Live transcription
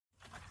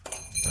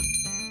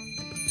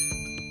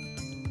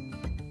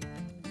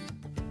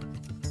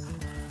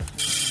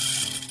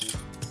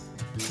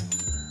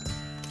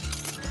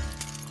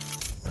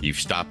You've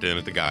stopped in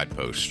at the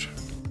Guidepost,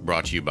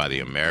 brought to you by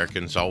the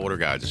American Saltwater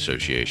Guides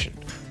Association.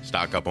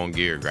 Stock up on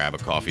gear, grab a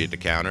coffee at the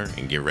counter,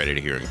 and get ready to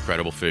hear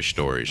incredible fish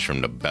stories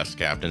from the best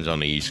captains on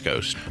the East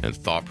Coast and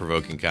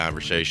thought-provoking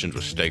conversations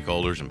with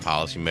stakeholders and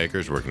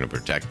policymakers working to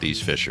protect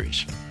these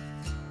fisheries.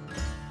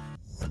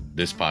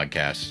 This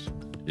podcast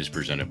is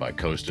presented by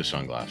Costa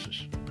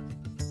Sunglasses.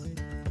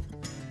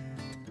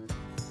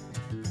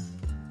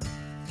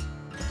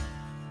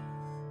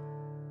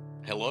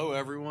 Hello,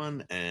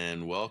 everyone,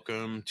 and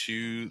welcome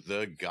to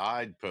the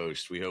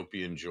Guidepost. We hope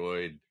you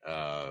enjoyed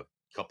a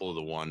couple of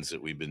the ones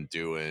that we've been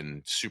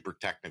doing, super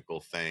technical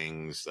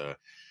things, the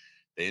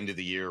end of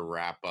the year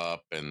wrap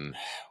up, and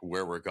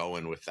where we're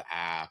going with the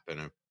app. And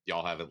if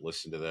y'all haven't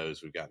listened to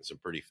those, we've gotten some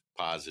pretty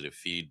positive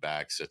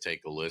feedback, so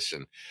take a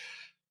listen.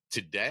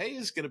 Today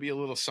is going to be a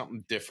little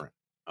something different.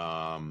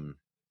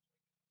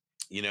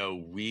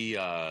 We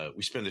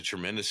spend a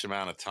tremendous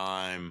amount of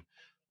time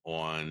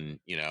on,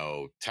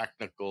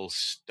 technical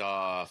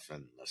stuff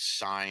and the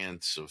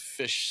science of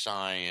fish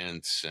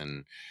science.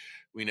 And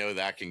we know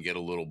that can get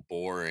a little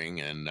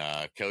boring. And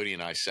Cody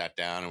and I sat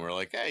down and we're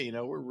like, hey,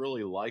 we're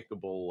really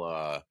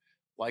likable,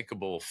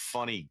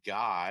 funny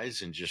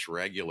guys and just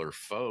regular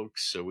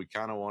folks. So we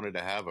kind of wanted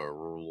to have a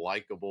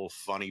likable,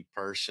 funny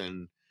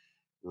person,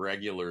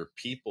 regular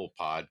people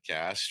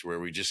podcast where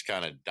we just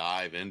kind of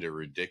dive into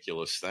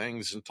ridiculous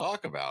things and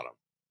talk about them.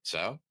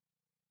 So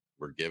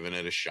we're giving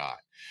it a shot.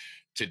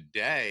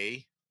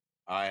 Today,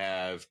 I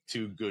have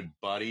two good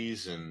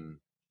buddies and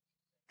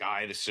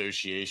Guide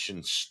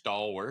Association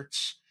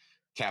stalwarts,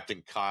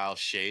 Captain Kyle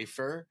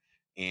Schaefer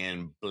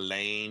and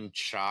Blaine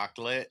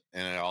Chocolate.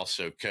 And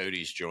also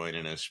Cody's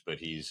joining us, but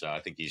I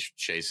think he's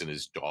chasing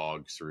his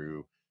dog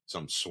through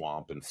some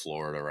swamp in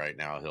Florida right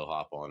now. He'll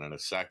hop on in a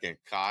second.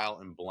 Kyle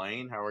and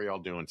Blaine, how are y'all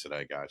doing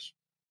today, guys?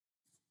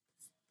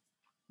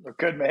 We're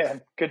good,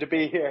 man. Good to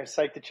be here.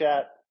 Psyched to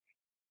chat.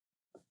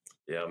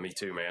 Yeah, me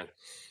too, man.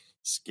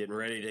 Just getting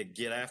ready to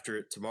get after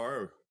it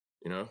tomorrow,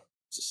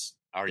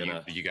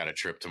 You got a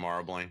trip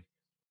tomorrow, Blaine?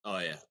 Oh,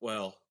 yeah.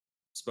 Well,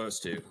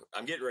 supposed to.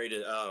 I'm getting ready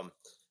to,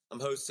 I'm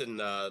hosting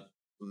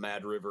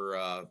Mad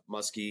River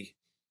Muskie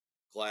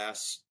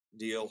glass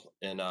deal,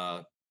 and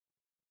the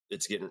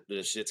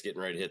shit's getting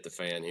ready to hit the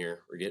fan here.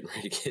 We're getting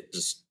ready to get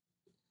just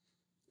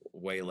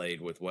waylaid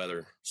with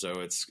weather. So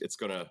it's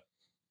gonna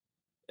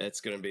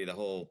be the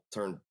whole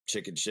turn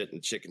chicken shit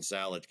and chicken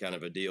salad kind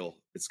of a deal.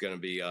 It's gonna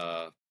be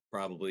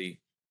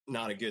probably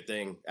not a good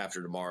thing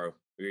after tomorrow.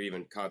 We're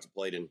even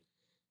contemplating,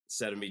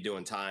 instead of me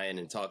doing tying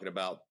and talking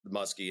about the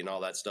muskie and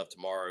all that stuff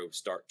tomorrow,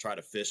 try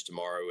to fish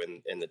tomorrow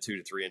in the 2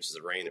 to 3 inches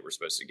of rain that we're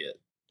supposed to get.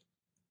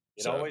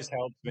 It always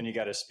helps when you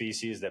got a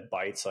species that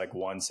bites like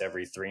once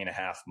every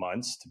 3.5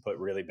 months to put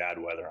really bad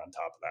weather on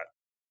top of that.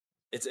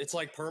 It's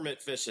like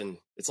permit fishing.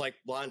 It's like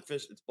blind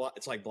fish.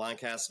 It's like blind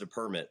casting a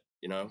permit.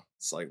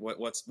 It's like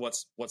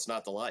what's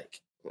not to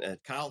like.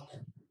 Kyle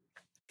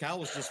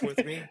was just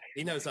with me.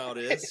 He knows how it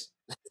is.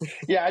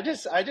 Yeah,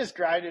 I just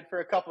grinded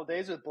for a couple of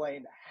days with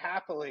Blaine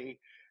happily,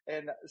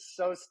 and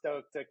so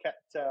stoked to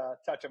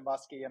touch a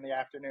muskie in the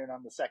afternoon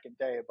on the second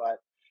day. But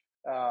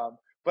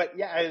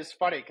yeah, it was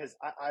funny because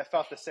I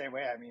felt the same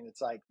way. I mean, it's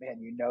like, man,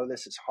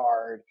 this is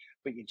hard,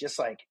 but you just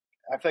like,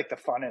 I feel like the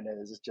fun in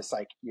it is just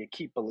like you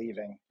keep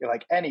believing. You're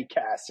like, any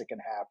cast, it can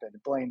happen.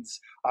 Blaine's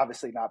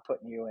obviously not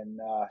putting you in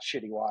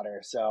shitty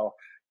water, so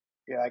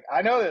you're like,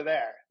 I know they're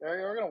there.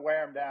 We're gonna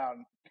wear them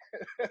down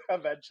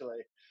eventually.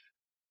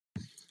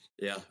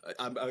 Yeah,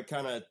 I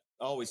kind of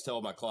always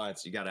tell my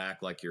clients, you got to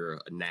act like you're a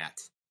gnat,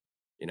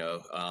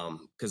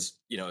 because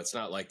it's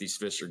not like these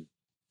fish are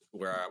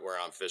where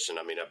I'm fishing.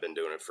 I mean, I've been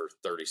doing it for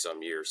 30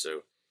 some years,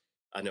 so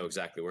I know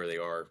exactly where they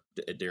are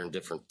during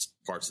different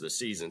parts of the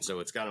season.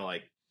 So it's kind of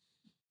like,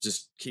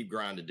 just keep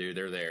grinding, dude.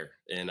 They're there,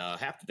 and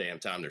half the damn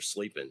time they're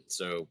sleeping.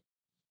 So,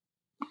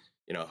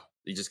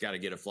 you just got to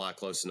get a fly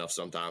close enough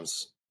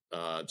sometimes,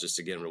 just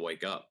to get them to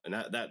wake up, and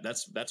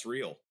that's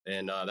real,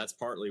 and that's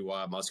partly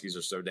why muskies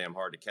are so damn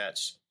hard to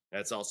catch.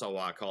 That's also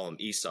why I call them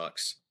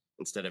E-sucks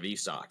instead of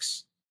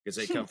E-socks, because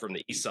they come from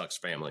the E-sucks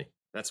family.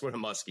 That's what a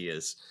muskie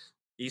is.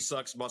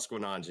 E-sucks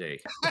musquinonge.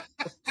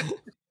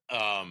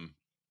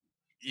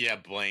 Yeah,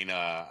 Blaine,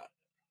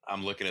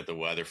 I'm looking at the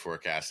weather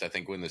forecast. I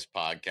think when this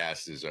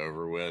podcast is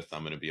over with,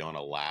 I'm going to be on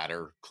a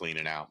ladder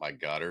cleaning out my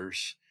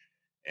gutters,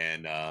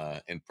 and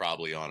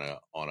probably on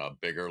a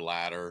bigger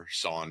ladder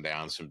sawing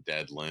down some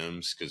dead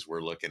limbs, because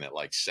we're looking at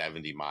like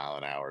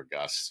 70-mile-an-hour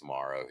gusts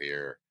tomorrow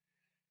here.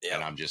 Yeah.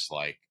 And I'm just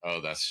like,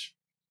 let's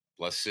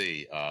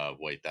see.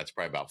 Wait, that's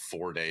probably about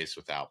 4 days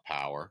without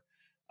power.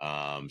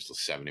 Still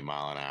 70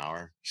 mile an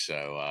hour.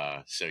 So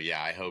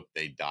yeah, I hope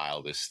they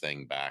dial this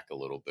thing back a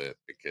little bit,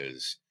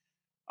 because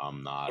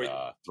I'm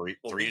not, three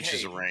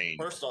inches of rain.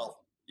 First off,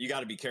 you got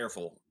to be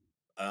careful.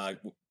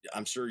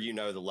 I'm sure you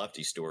know the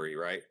Lefty story,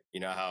 right? You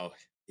know how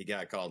he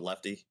got called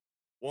Lefty?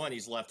 One,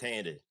 he's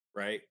left-handed,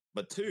 right?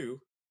 But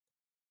two,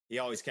 he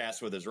always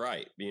casts with his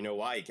right. You know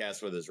why he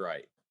casts with his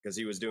right? Because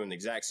he was doing the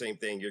exact same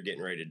thing you're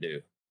getting ready to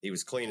do. He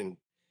was cleaning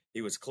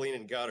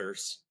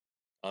gutters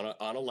on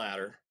a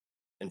ladder,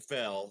 and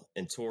fell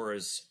and tore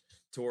his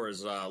tore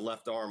his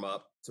left arm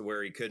up to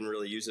where he couldn't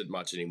really use it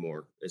much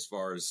anymore as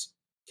far as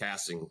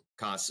casting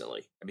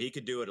constantly. I mean, he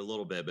could do it a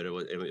little bit, but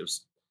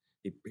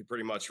he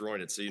pretty much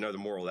ruined it. So, the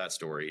moral of that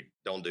story,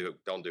 don't do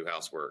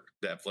housework.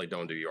 Definitely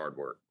don't do yard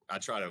work. I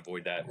try to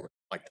avoid that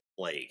like the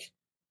plague.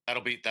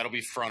 That'll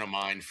be front of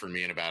mind for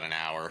me in about an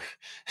hour.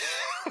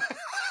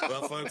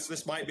 Well, folks,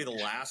 this might be the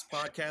last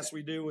podcast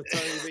we do with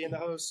Tony being the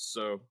host.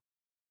 So,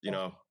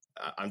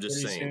 I'm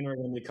just saying. Soon we're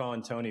going to be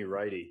calling Tony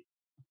Righty.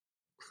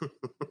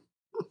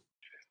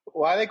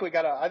 Well, I think we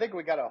got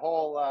a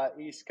whole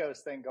East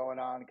Coast thing going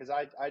on because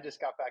I just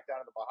got back down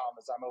to the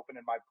Bahamas. I'm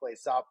opening my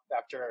place up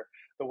after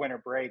the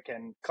winter break,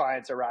 and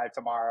clients arrive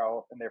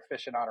tomorrow, and they're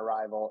fishing on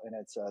arrival, and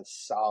it's a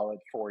solid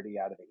 40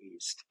 out of the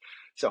East.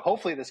 So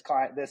hopefully this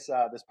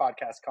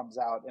podcast comes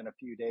out in a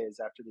few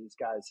days after these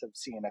guys have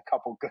seen a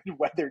couple good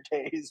weather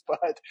days.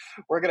 But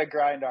we're gonna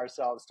grind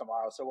ourselves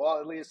tomorrow, so we'll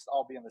at least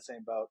all be in the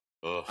same boat.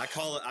 Ugh. I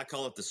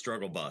call it the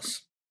struggle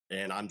bus.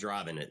 And I'm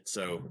driving it.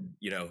 So,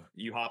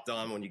 you hopped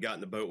on when you got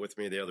in the boat with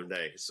me the other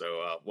day.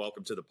 So,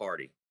 welcome to the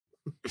party.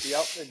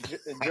 Yep.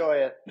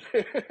 Enjoy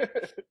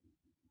it.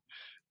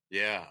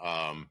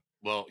 Yeah.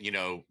 Well,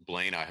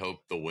 Blaine, I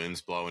hope the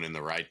wind's blowing in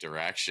the right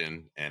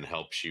direction and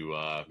helps you.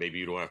 Maybe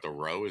you don't have to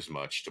row as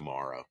much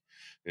tomorrow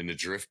in the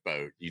drift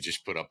boat. You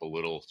just put up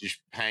you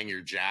just hang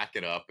your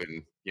jacket up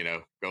and,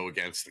 go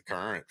against the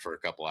current for a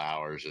couple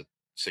hours at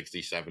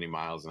 60, 70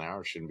 miles an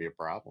hour. Shouldn't be a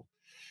problem.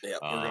 Yeah.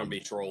 We're going to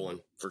be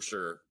trolling for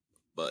sure.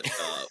 But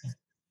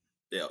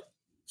yeah,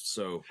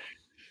 so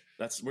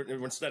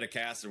instead of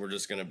casting, we're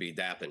just going to be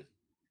dapping.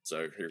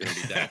 So you're going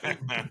to be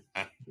dapping.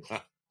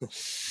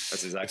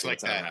 That's exactly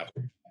what's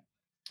happening.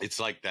 It's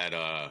like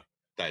that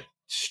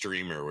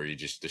streamer where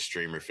the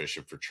streamer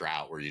fishing for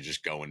trout, where you're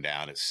just going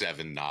down at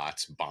 7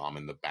 knots,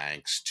 bombing the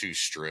banks, 2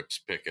 strips,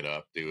 pick it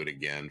up, do it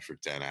again for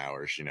 10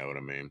 hours. You know what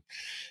I mean?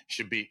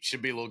 Should be a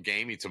little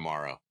gamey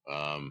tomorrow.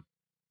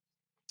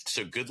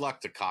 So good luck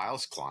to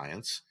Kyle's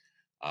clients.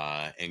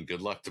 And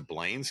good luck to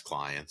Blaine's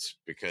clients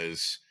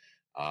because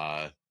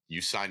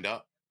you signed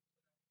up.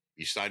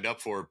 You signed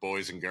up for it,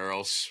 boys and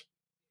girls.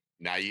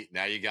 Now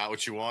you got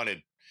what you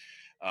wanted.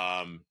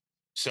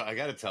 So I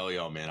got to tell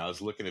y'all, man, I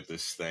was looking at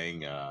this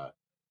thing.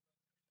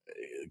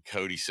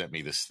 Cody sent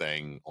me this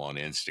thing on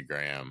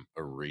Instagram,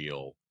 a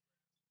reel,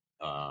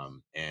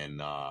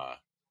 and I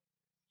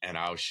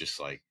was just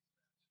like,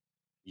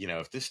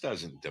 if this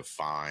doesn't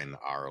define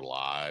our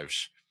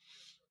lives,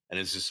 and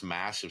it's this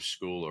massive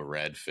school of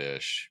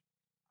redfish.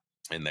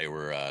 And they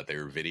were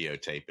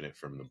videotaping it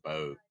from the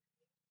boat,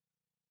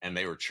 and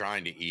they were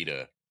trying to eat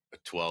a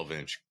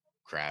 12-inch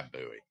crab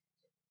buoy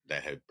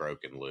that had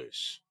broken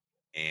loose.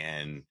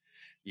 And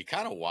you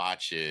kind of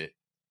watch it,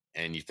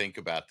 and you think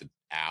about the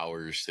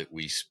hours that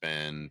we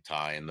spend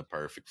tying the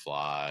perfect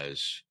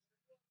flies,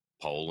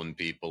 pulling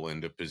people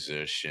into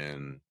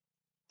position,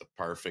 the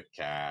perfect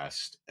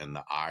cast, and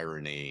the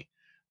irony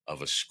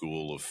of a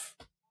school of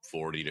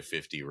 40 to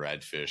 50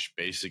 redfish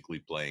basically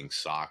playing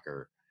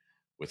soccer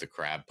with a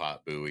crab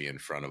pot buoy in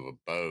front of a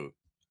boat.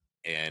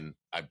 And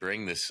I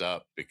bring this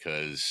up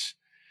because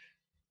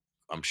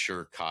I'm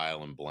sure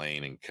Kyle and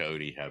Blaine and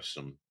Cody have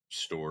some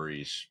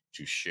stories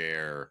to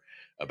share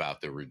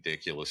about the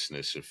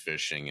ridiculousness of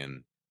fishing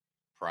and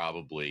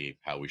probably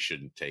how we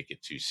shouldn't take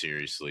it too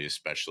seriously,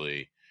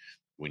 especially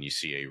when you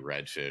see a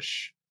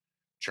redfish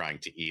trying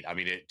to eat. I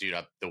mean,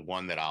 the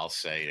one that I'll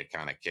say to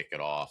kind of kick it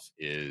off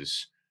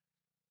is,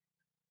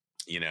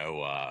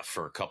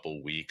 for a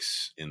couple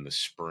weeks in the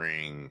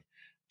spring,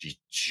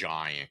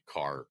 giant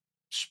carp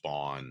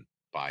spawn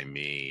by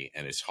me,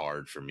 and it's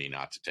hard for me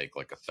not to take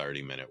like a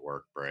 30-minute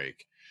work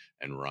break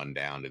and run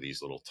down to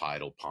these little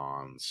tidal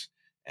ponds,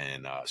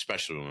 and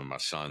especially when my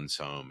son's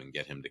home, and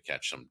get him to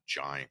catch some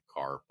giant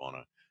carp on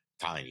a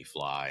tiny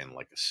fly and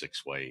like a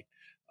 6 weight.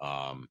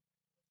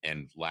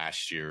 And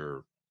last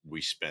year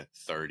we spent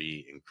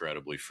 30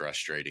 incredibly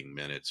frustrating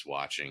minutes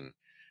watching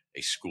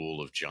a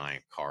school of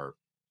giant carp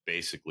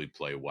basically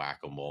play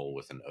whack-a-mole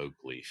with an oak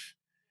leaf.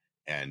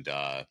 And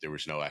there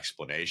was no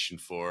explanation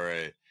for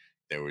it.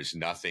 There was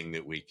nothing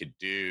that we could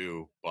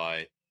do,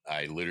 but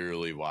I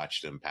literally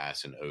watched them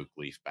pass an oak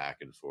leaf back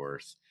and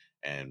forth.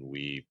 And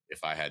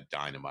if I had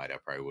dynamite, I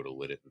probably would have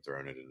lit it and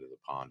thrown it into the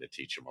pond to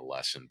teach them a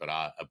lesson. But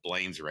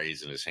Blaine's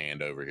raising his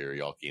hand over here.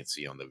 Y'all can't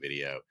see on the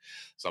video.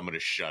 So I'm going to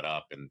shut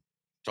up and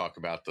talk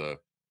about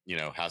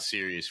how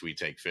serious we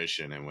take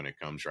fishing. And when it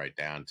comes right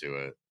down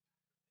to it,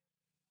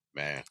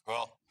 man.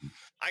 Well,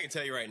 I can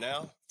tell you right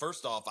now,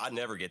 first off, I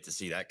never get to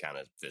see that kind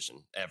of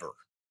fishing ever.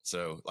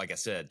 So like I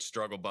said,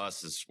 struggle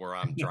bus is where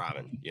I'm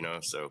driving,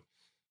 so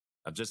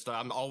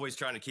I'm always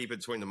trying to keep it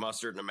between the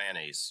mustard and the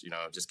mayonnaise,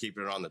 just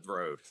keeping it on the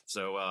road.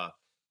 So,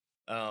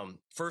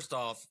 first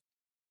off,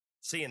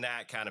 seeing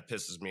that kind of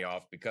pisses me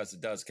off because it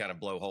does kind of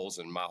blow holes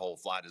in my whole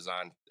fly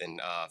design and,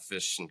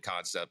 fish and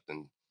concept.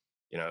 And,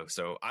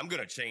 so I'm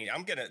going to change.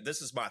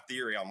 This is my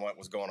theory on what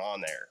was going on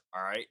there.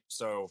 All right.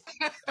 So,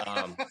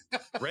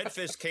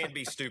 redfish can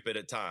be stupid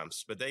at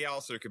times, but they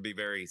also could be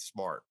very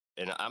smart.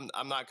 And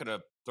I'm not going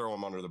to throw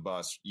them under the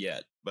bus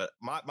yet. But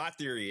my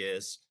theory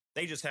is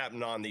They just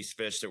happened on these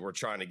fish that were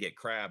trying to get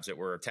crabs that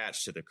were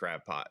attached to the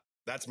crab pot.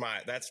 That's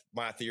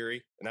my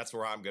theory, and that's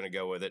where I'm going to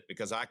go with it,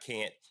 because I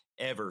can't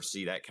ever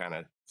see that kind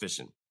of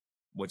fishing,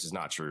 which is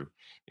not true.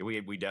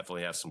 We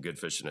definitely have some good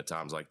fishing at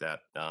times like that.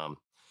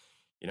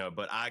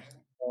 But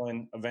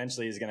and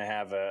eventually he's going to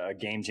have a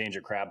game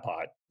changer crab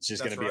pot. It's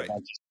just going to be a bunch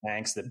of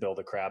tanks that build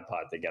a crab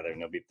pot together,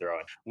 and they'll be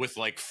throwing with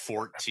like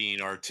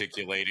 14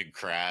 articulated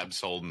crabs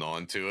holding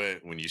on to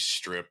it. When you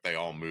strip, they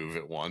all move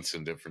at once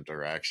in different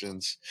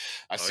directions.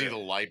 I see the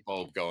light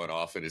bulb going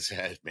off in his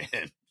head,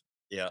 man.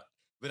 Yeah,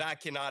 but I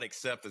cannot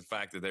accept the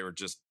fact that they were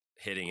just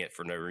hitting it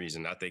for no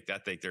reason. I think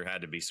there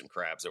had to be some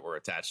crabs that were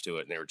attached to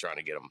it, and they were trying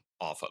to get them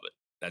off of it.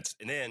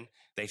 And then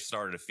they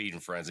started a feeding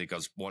frenzy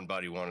because one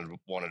buddy wanted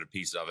a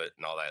piece of it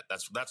and all that.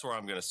 That's where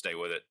I'm going to stay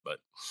with it. But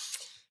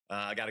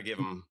I got to give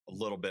them a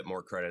little bit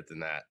more credit than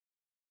that.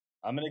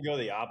 I'm going to go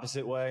the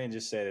opposite way and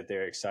just say that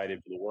they're excited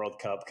for the World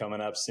Cup coming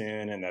up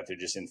soon, and that they're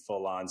just in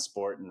full on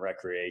sport and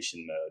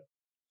recreation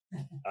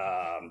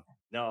mode.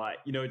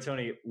 No,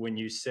 Tony, when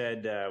you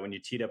said, when you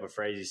teed up a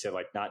phrase, you said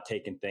like not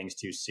taking things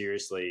too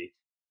seriously.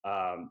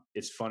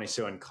 It's funny.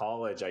 So in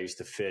college, I used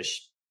to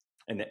fish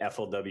in the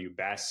FLW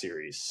Bass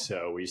Series.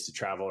 So we used to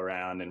travel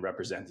around and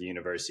represent the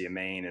University of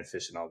Maine and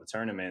fish in all the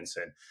tournaments.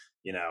 And,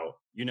 you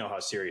know how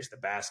serious the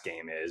bass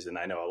game is. And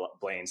I know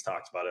Blaine's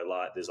talked about it a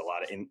lot. There's a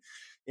lot of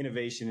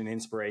innovation and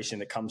inspiration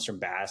that comes from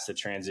bass that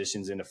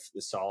transitions into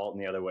the salt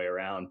and the other way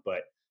around.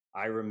 But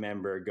I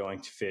remember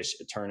going to fish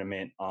a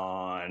tournament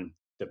on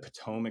the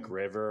Potomac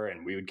River,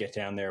 and we would get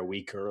down there a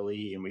week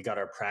early, and we got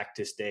our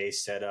practice day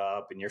set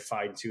up, and you're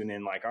fine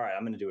tuning like, all right,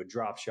 I'm going to do a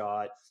drop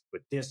shot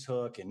with this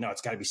hook, and no,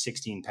 it's got to be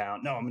 16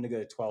 pound. No, I'm going to go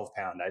to 12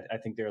 pound. I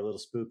think they're a little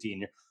spooky,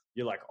 and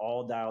you're like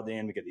all dialed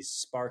in. We got these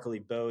sparkly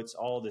boats,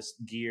 all this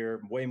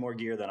gear, way more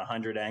gear than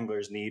 100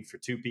 anglers need for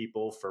 2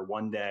 people for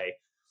one day.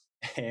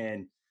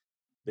 And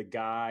the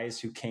guys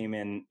who came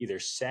in either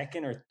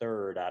second or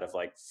third out of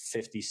like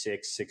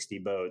 56, 60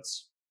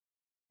 boats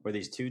were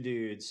these 2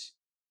 dudes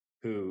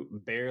who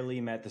barely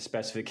met the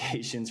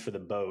specifications for the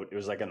boat. It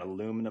was like an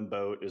aluminum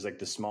boat. It was like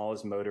the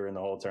smallest motor in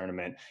the whole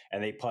tournament.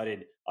 And they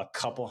putted a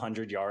couple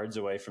 100 yards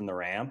away from the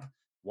ramp.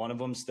 One of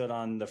them stood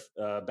on the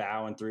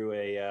bow and threw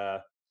a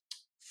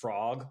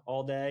frog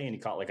all day. And he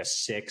caught like a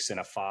 6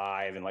 and a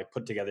 5 and like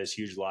put together this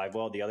huge live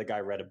well. The other guy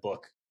read a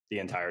book the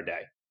entire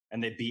day.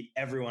 And they beat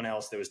everyone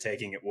else that was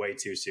taking it way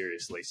too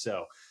seriously.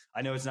 So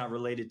I know it's not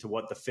related to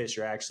what the fish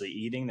are actually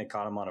eating. They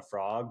caught them on a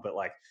frog, but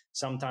like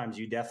sometimes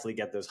you definitely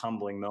get those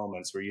humbling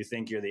moments where you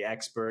think you're the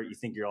expert, you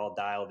think you're all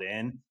dialed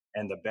in,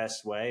 and the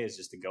best way is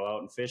just to go out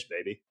and fish,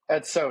 baby.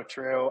 That's so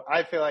true.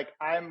 I feel like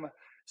I'm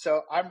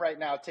right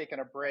now taking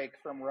a break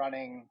from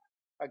running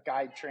a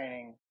guide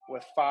training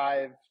with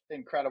 5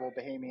 incredible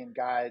Bahamian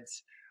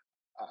guides.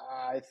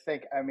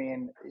 I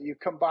mean, you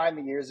combine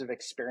the years of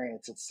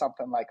experience, it's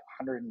something like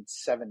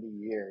 170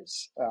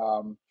 years.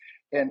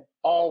 And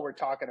all we're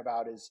talking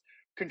about is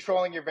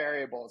controlling your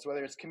variables,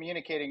 whether it's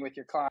communicating with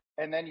your client.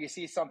 And then you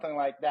see something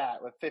like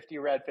that with 50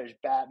 redfish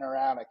batting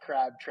around a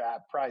crab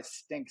trap, probably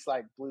stinks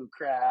like blue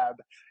crab,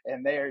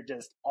 and they're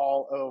just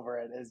all over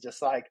it. It's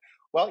just like,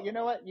 well, you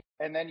know what?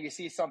 And then you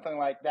see something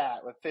like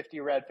that with 50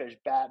 redfish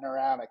batting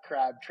around a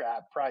crab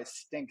trap, probably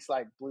stinks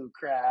like blue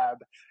crab,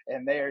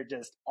 and they're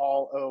just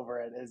all over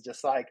it. It's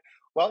just like,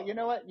 well, you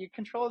know what? You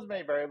control as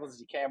many variables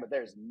as you can, but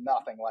there's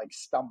nothing like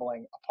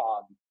stumbling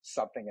upon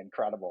something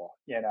incredible.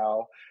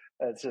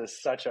 It's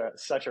just such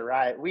a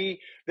riot.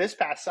 This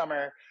past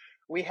summer,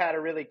 we had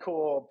a really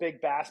cool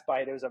big bass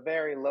bite. It was a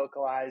very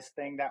localized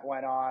thing that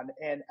went on.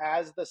 And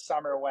as the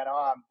summer went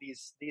on,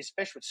 these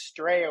fish would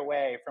stray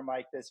away from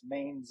like this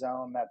main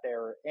zone that they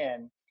were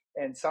in.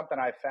 And something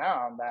I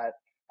found that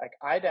like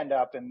I'd end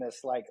up in this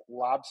like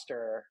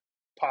lobster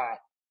pot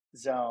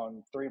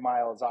zone 3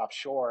 miles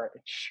offshore.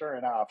 And sure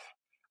enough,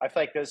 I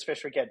feel like those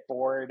fish would get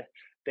bored.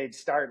 They'd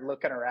start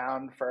looking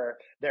around for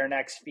their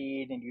next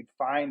feed, and you'd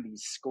find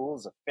these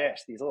schools of fish,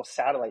 these little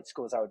satellite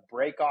schools that would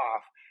break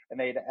off, and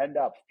they'd end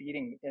up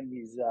feeding in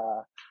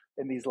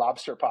these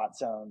lobster pot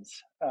zones,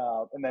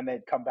 and then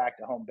they'd come back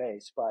to home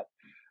base. But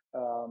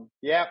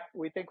yeah,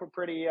 we think we're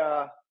pretty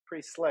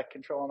slick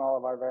controlling all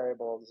of our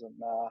variables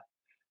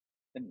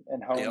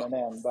and honing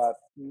in, but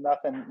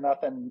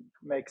nothing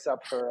makes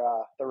up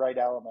for the right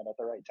element at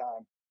the right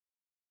time.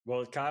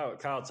 Well, Kyle,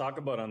 talk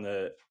about on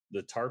the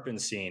tarpon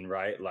scene,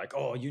 right? Like,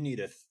 oh, you need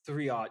a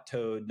 3/0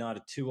 toad, not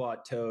a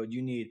 2/0 toad.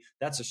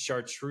 That's a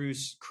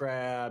chartreuse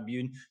crab.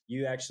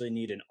 You actually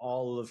need an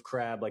olive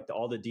crab, like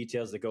all the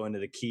details that go into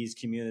the Keys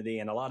community.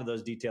 And a lot of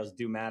those details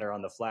do matter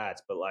on the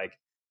flats, but like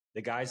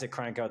the guys that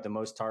crank out the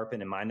most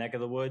tarpon in my neck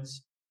of the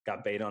woods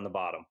got bait on the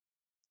bottom.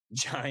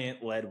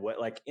 Giant lead wet.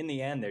 Like in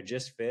the end, they're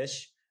just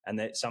fish. And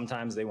that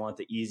sometimes they want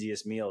the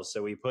easiest meals.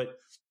 So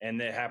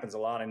and it happens a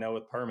lot, I know,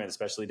 with permit,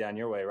 especially down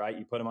your way, right?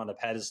 You put them on the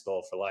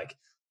pedestal for like,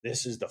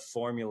 this is the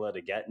formula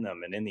to getting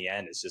them. And in the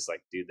end, it's just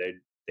like, dude,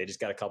 they just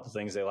got a couple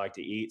things they like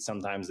to eat.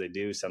 Sometimes they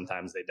do,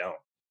 sometimes they don't.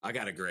 I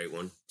got a great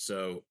one.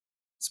 So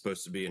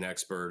supposed to be an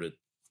expert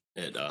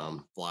at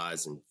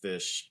flies and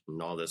fish and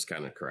all this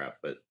kind of crap.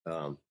 But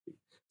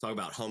talk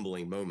about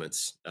humbling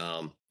moments.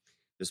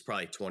 This is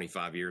probably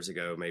 25 years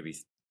ago,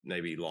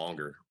 maybe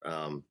longer.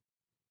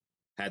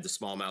 Had the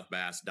smallmouth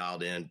bass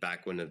dialed in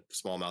back when the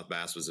smallmouth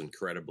bass was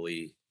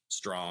incredibly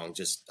strong,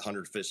 just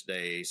 100 fish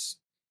days.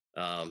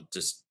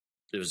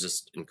 It was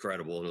just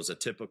incredible. It was a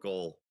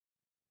typical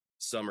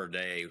summer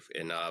day,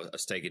 and I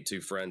was taking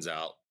two friends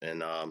out,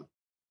 and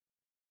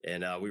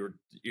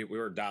we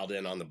were dialed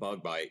in on the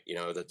bug bite,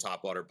 the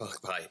topwater bug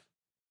bite.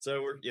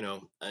 So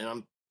and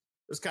it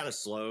was kind of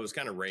slow. It was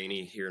kind of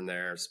rainy here and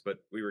there, but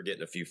we were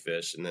getting a few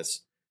fish. And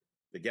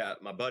the guy,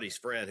 my buddy's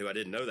friend, who I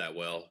didn't know that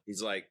well,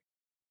 he's like,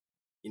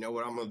 you know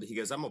what? He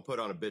goes, I'm going to put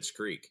on a bitch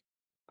creek.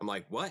 I'm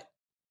like, what?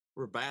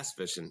 We're bass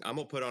fishing. I'm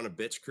going to put on a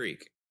bitch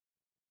creek.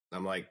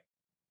 I'm like,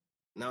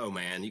 no,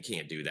 man, you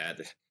can't do that.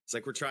 It's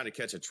like, we're trying to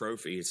catch a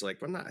trophy. It's like,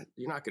 you're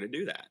not going to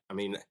do that. I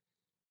mean,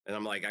 and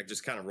I'm like, I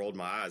just kind of rolled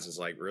my eyes. It's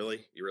like,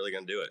 really? You're really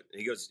going to do it?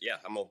 And he goes, yeah,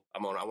 I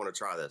want to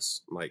try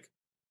this. I'm like,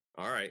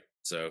 all right.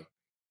 So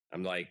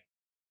I'm like,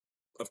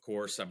 of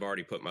course, I've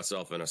already put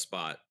myself in a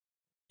spot.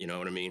 You know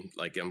what I mean?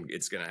 Like,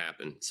 it's going to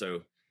happen.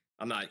 So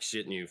I'm not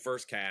shitting you.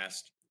 First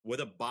cast with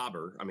a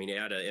bobber. I mean, he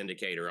had an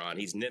indicator on.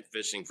 He's nymph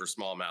fishing for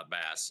smallmouth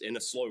bass in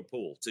a slow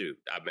pool too,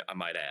 I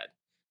might add.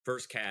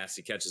 First cast,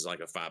 he catches like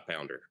a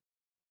 5-pounder.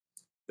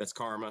 That's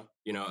karma.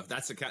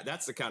 That's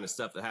the kind of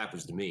stuff that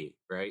happens to me,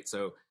 right?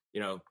 So,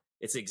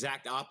 it's the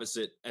exact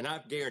opposite. And I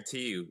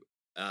guarantee you,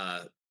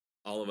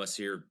 all of us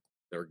here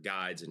are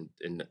guides,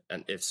 and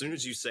as soon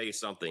as you say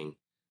something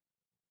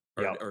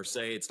or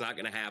say it's not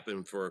going to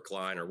happen for a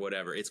client or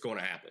whatever, it's going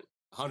to happen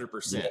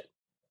 100%. Yeah.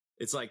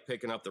 It's like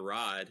picking up the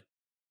rod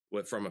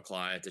from a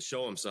client to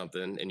show them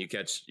something, and you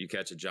catch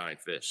a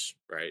giant fish,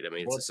 right? I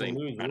mean, it's the same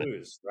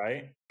lose,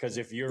 right? Because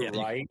if you're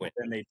right,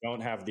 then they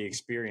don't have the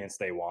experience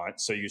they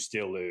want, so you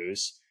still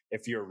lose.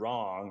 If you're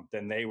wrong,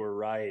 then they were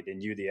right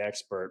and you, the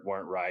expert,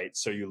 weren't right,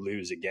 so you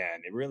lose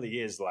again. It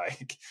really is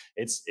like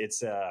it's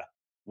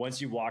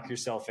once you walk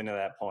yourself into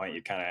that point,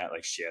 you kind of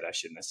like, shit, I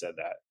shouldn't have said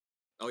that.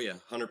 Oh yeah,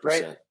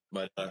 100%.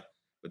 But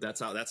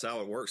that's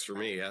how it works for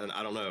me.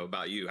 I don't know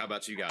about you. How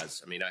about you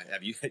guys? I mean,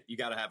 you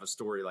got to have a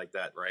story like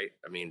that, right?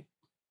 I mean,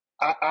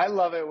 I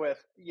love it with,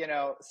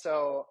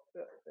 so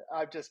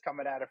I'm just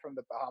coming at it from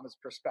the Bahamas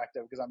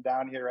perspective because I'm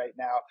down here right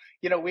now.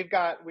 We've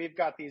got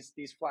these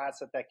flats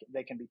that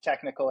they can be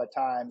technical at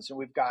times. And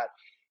we've got,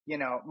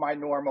 my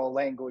normal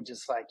language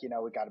is like,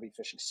 we got to be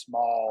fishing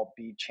small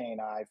bead chain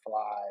eye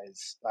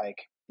flies. Like,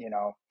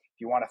 if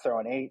you want to throw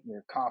an 8 and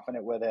you're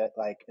confident with it,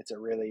 like it's a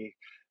really,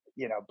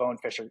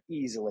 bonefish are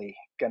easily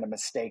going to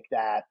mistake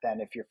that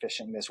than if you're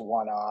fishing this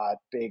one-odd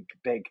big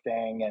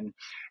thing. And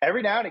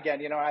every now and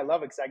again, I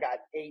love it because I got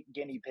 8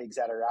 guinea pigs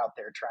that are out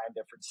there trying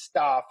different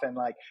stuff. And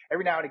like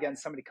every now and again,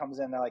 somebody comes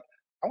in, they're like,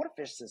 I want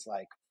to fish this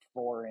like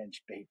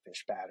 4-inch bait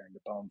fish pattern to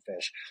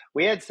bonefish.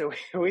 We had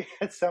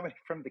somebody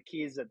from the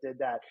Keys that did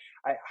that.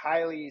 I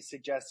highly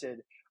suggested,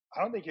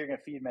 I don't think you're going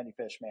to feed many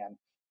fish, man.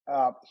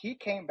 He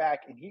came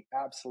back and he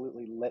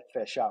absolutely lit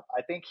fish up.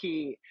 I think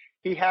he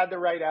had the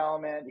right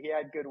element. He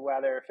had good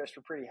weather. Fish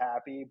were pretty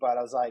happy, but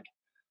I was like,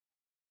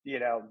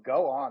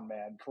 go on,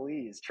 man,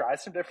 please try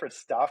some different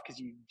stuff. Cause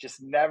you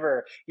just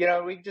never,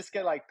 we just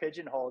get like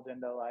pigeonholed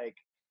into like,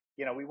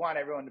 we want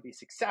everyone to be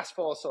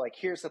successful. So like,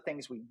 here's the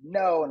things we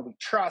know and we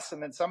trust.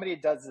 And then somebody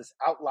does this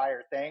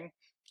outlier thing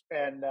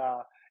and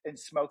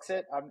smokes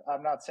it.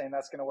 I'm not saying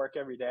that's going to work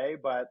every day,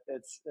 but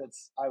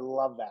I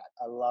love that.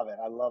 I love it.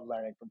 I love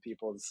learning from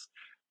people's,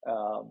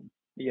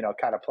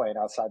 kind of playing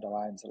outside the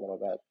lines a little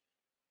bit.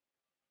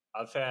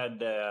 I've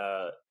had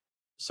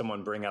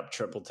someone bring up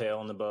triple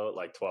tail in the boat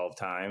like 12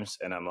 times.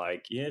 And I'm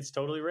like, yeah, it's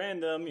totally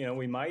random.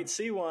 We might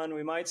see one.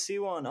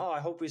 Oh, I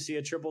hope we see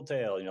a triple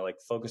tail, like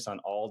focus on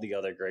all the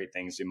other great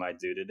things we might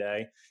do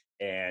today.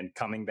 And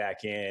coming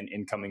back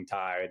incoming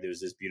tide, there's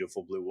this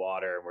beautiful blue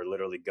water. And we're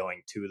literally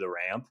going to the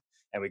ramp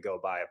and we go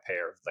by a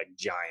pair of like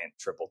giant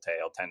triple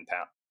tail,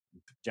 10-pound,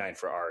 giant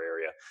for our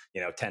area,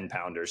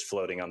 10-pounders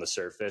floating on the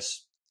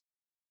surface.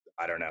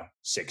 I don't know,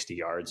 60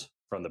 yards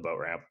from the boat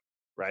ramp.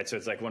 Right. So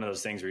it's like one of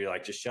those things where you're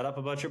like, just shut up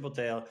about triple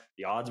tail.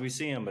 The odds we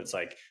see them, but it's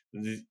like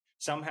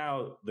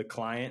somehow the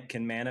client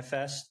can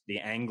manifest, the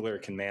angler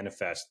can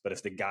manifest. But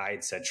if the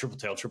guide said triple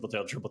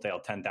tail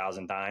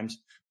 10,000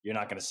 times, you're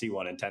not going to see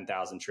one in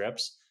 10,000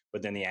 trips.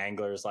 But then the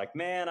angler is like,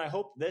 man, I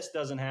hope this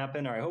doesn't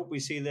happen, or I hope we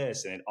see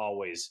this. And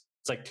it's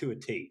like to a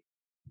T.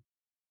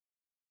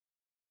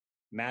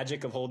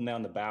 Magic of holding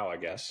down the bow, I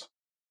guess.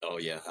 Oh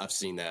yeah. I've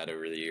seen that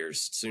over the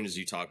years. As soon as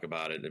you talk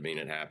about it, I mean,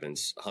 it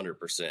happens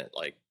 100%.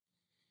 Like,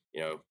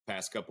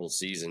 past couple of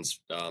seasons,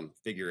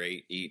 figure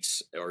 8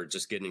 eats or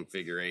just getting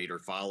figure 8 or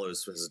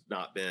follows has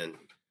not been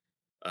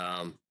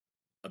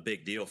a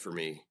big deal for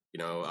me,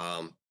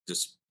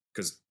 just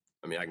because,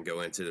 I mean, I can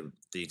go into the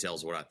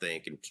details of what I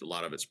think, and a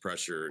lot of it's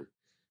pressure and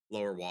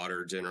lower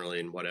water generally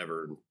and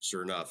whatever. And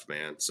sure enough,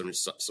 man,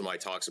 somebody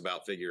talks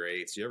about figure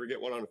 8s. You ever get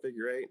one on a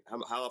figure 8?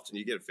 How often do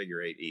you get a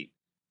figure 8 eat?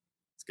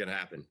 It's going to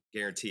happen.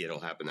 Guarantee it'll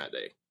happen that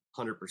day.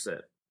 100%.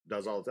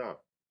 Does all the time.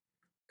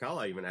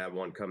 Kyle even had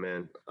one come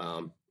in,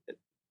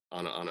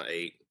 on an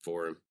 8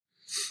 for him.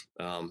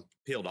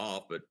 peeled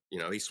off, but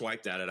he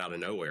swiped at it out of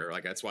nowhere.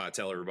 Like, that's why I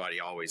tell everybody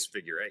always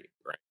figure eight,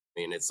 right? I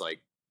mean, it's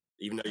like,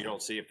 even though you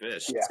don't see a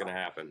fish, it's going to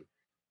happen.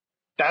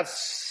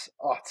 It's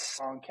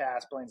on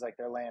cast. Blaine's like,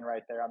 they're laying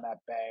right there on that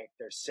bank.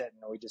 They're sitting.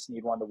 We just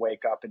need one to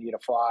wake up and eat a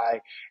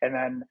fly. And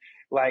then,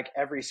 like,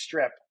 every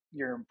strip,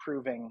 you're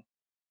improving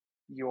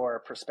your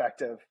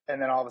perspective.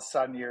 And then all of a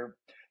sudden, you're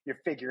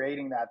figure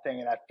eighting that thing,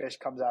 and that fish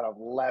comes out of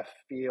left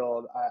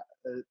field.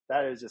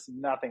 That is just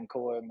nothing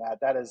cooler than that.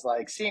 That is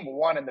like seeing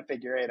one in the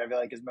figure eight, I feel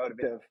like, is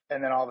motivative.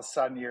 And then all of a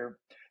sudden, you're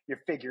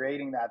figure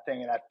eighting that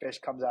thing, and that fish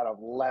comes out of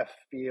left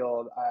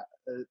field.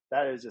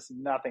 That is just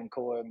nothing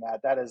cooler than that.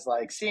 That is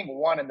like seeing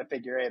one in the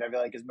figure eight, I feel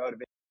like, is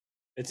motivating.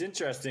 It's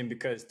interesting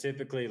because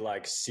typically,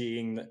 like,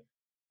 seeing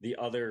the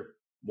other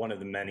one of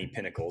the many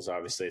pinnacles,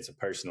 obviously it's a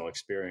personal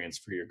experience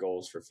for your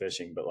goals for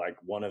fishing, but like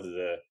one of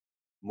the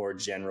more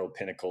general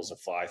pinnacles of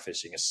fly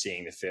fishing is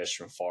seeing the fish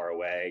from far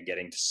away,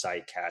 getting to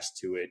sight cast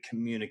to it,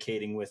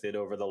 communicating with it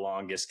over the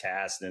longest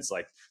cast. And it's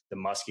like the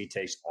muskie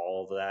takes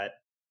all of that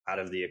out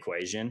of the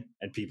equation,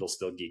 and people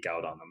still geek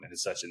out on them. And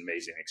it's such an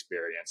amazing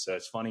experience. So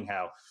it's funny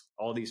how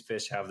all these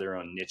fish have their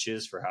own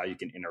niches for how you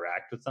can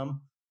interact with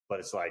them. But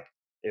it's like,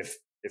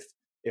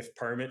 if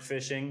permit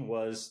fishing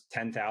was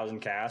 10,000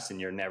 casts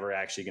and you're never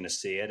actually going to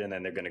see it, and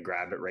then they're going to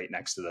grab it right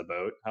next to the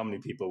boat, how many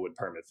people would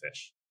permit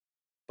fish?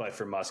 But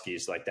for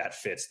muskies, like, that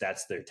fits,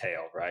 that's their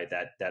tail, right?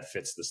 That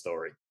fits the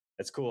story.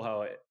 It's cool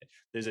how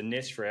there's a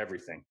niche for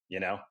everything,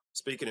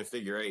 Speaking of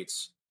figure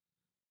eights,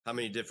 how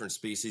many different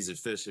species of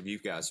fish have you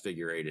guys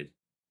figure eighted?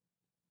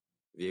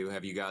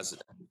 Have you guys?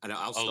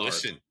 I'll start.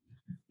 Listen,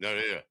 no.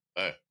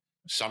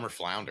 Summer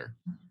flounder.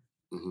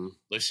 Mm-hmm.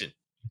 Listen,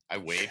 I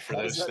wait for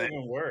those things. How does that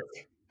even work?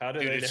 How do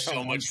Dude, they? it's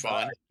so much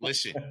fun.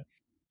 Listen,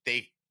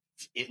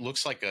 it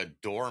looks like a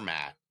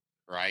doormat,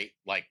 right?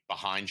 Like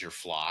behind your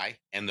fly,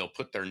 and they'll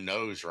put their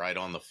nose right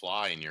on the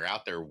fly, and you're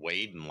out there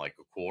wading like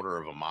a quarter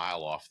of a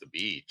mile off the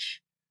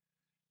beach.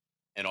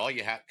 And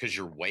because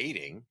you're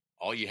waiting,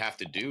 all you have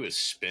to do is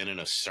spin in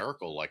a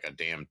circle like a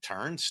damn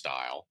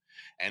turnstile,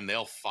 and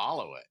they'll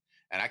follow it.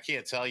 And I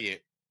can't tell you,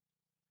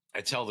 I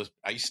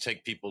used to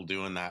take people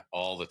doing that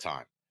all the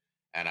time.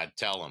 And I'd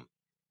tell them,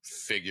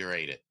 figure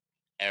eight it.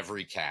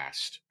 Every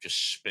cast,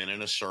 just spin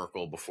in a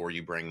circle before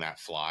you bring that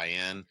fly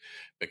in,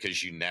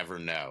 because you never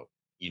know.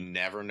 You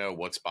never know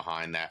what's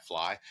behind that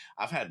fly.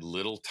 I've had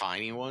little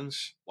tiny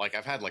ones. Like,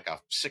 I've had like a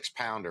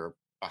 6-pounder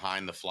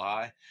behind the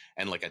fly,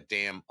 and like a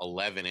damn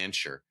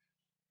 11-incher,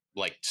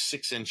 like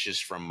 6 inches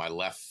from my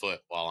left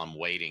foot while I'm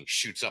waiting,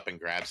 shoots up and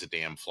grabs a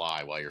damn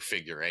fly while you're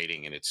figure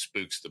eighting, and it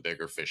spooks the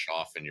bigger fish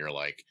off. And you're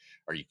like,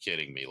 are you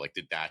kidding me? Like,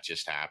 did that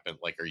just happen?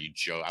 Like, are you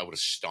joking? I would have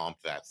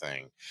stomped that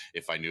thing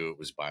if I knew it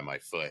was by my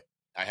foot.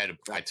 I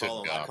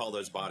call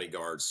those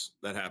bodyguards.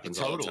 That happens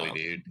totally, all the time.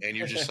 dude. And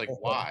you're just like,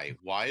 why?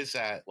 Why is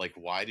that? Like,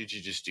 why did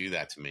you just do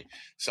that to me?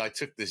 So I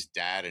took this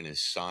dad and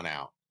his son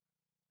out,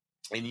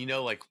 and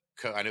like,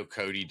 I know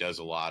Cody does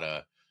a lot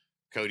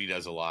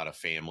of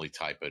family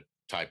type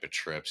of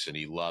trips, and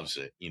he loves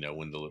it.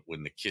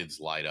 When the kids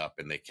light up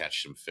and they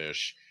catch some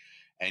fish,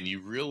 and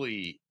you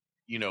really,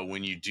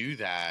 when you do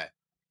that,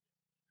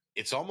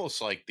 it's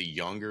almost like the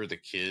younger the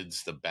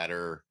kids, the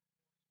better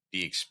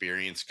the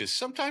experience. Because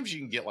sometimes you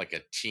can get like a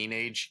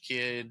teenage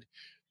kid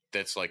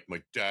that's like, my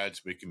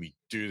dad's making me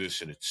do this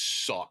and it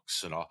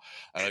sucks, and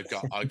I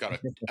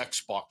got an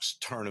Xbox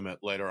tournament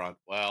later on.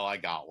 Well, I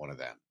got one of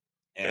them,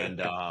 and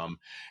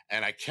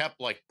I kept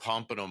like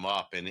pumping them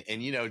up, and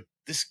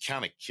this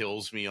kind of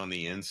kills me on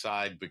the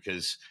inside,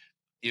 because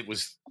it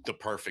was the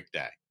perfect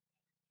day.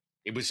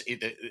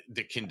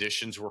 The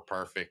conditions were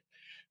perfect,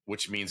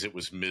 which means it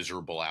was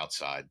miserable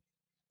outside.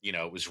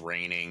 It was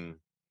raining.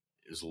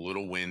 It was a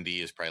little windy.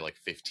 It was probably like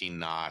 15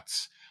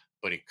 knots,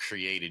 but it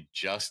created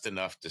just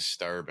enough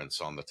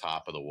disturbance on the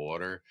top of the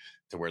water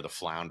to where the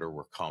flounder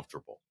were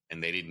comfortable,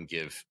 and they didn't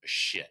give a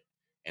shit,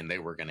 and they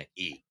were going to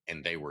eat,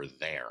 and they were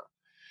there.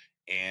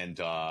 And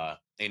I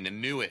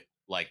knew it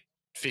like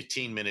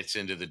 15 minutes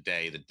into the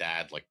day. The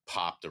dad like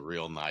popped a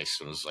real nice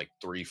one. It was like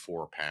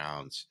 3-4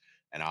 pounds.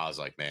 And I was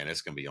like, man,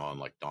 it's going to be on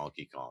like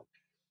Donkey Kong.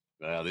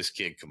 This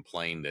kid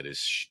complained that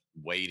his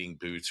wading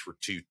boots were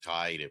too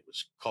tight. It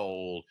was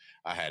cold.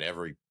 I had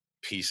every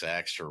piece of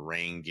extra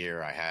rain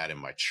gear I had in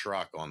my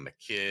truck on the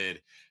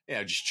kid,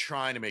 just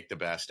trying to make the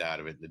best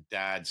out of it. The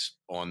dad's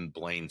on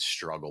Blaine's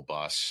struggle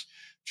bus,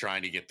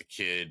 trying to get the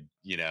kid,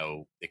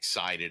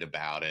 excited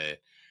about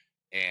it.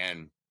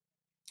 And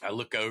I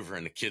look over,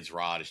 and the kid's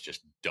rod is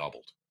just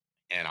doubled.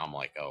 And I'm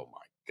like, oh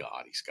my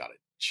God, he's got a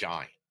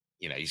giant,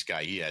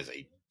 he has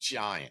a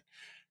giant.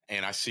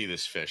 And I see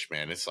this fish,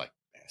 man. It's like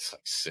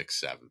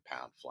 6-7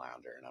 pound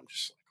flounder. And I'm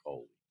just like,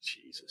 holy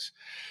Jesus.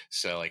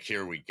 So like,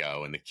 here we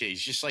go. And the kid,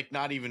 he's just like,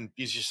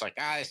 he's just like,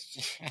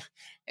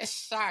 it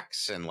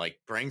sucks. And like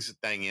brings the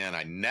thing in.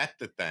 I net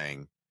the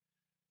thing.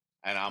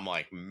 And I'm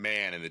like,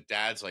 man. And the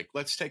dad's like,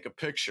 let's take a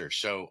picture.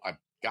 So I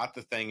got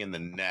the thing in the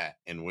net,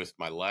 and with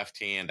my left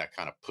hand, I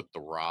kind of put the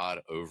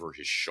rod over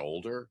his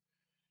shoulder,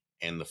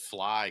 and the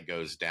fly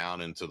goes down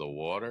into the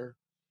water,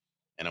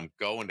 and I'm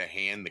going to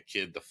hand the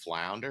kid the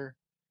flounder.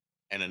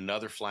 and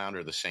another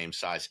flounder the same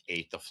size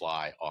ate the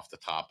fly off the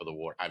top of the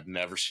water. I've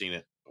never seen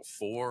it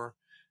before.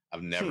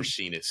 I've never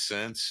seen it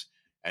since.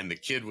 And the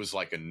kid was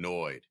like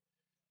annoyed.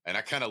 And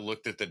I kind of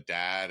looked at the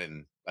dad,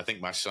 and I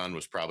think my son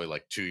was probably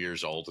like 2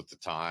 years old at the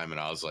time.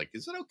 And I was like,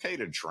 is it okay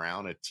to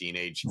drown a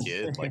teenage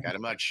kid? Like,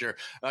 I'm not sure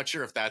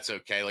if that's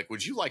okay. Like,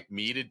 would you like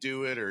me to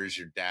do it, or is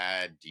your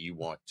dad, do you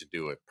want to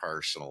do it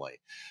personally?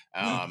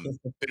 But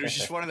it was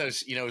just one of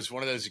those, it was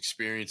one of those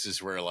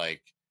experiences where,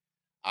 like,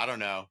 I don't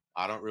know.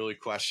 I don't really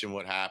question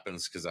what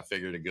happens because I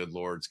figure the good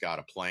Lord's got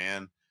a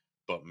plan.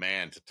 But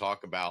man, to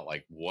talk about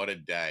like what a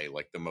day,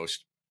 like the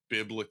most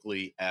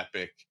biblically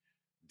epic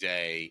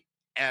day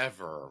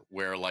ever,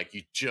 where like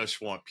you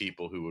just want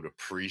people who would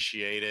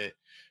appreciate it,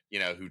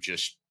 who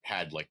just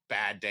had like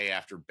bad day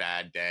after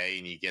bad day.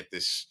 And you get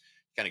this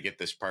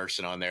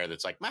person on there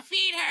that's like, my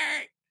feet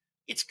hurt.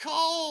 It's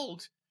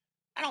cold.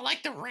 I don't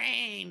like the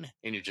rain.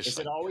 And you're just Is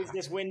like, it always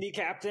this windy,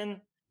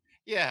 Captain?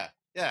 Yeah.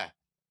 Yeah.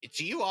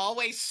 Do you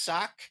always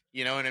suck?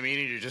 You know what I mean?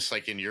 And you're just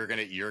like, and you're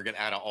gonna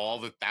out of all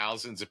the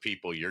thousands of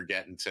people you're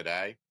getting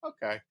today.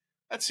 Okay.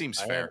 That seems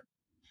fair.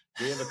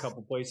 We have a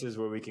couple places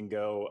where we can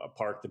go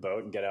park the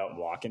boat and get out and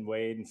walk and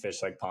wade and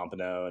fish like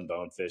pompano and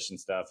bonefish and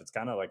stuff. It's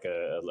kind of like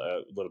a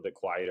little bit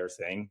quieter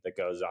thing that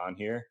goes on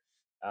here.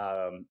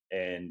 And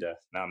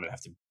now I'm going to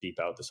have to beep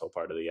out this whole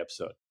part of the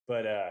episode.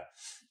 But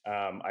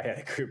I had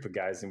a group of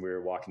guys and we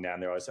were walking down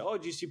there. I said, oh,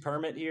 do you see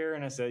permit here?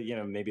 And I said,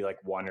 maybe like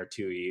 1 or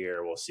 2 a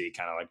year, we'll see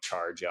kind of like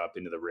charge up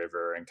into the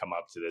river and come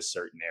up to this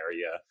certain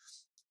area.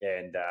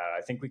 And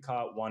I think we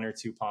caught 1 or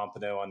 2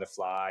 pompano on the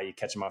fly. You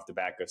catch them off the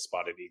back of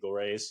spotted eagle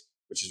rays,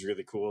 which is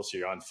really cool. So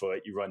you're on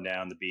foot, you run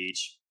down the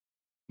beach,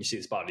 you see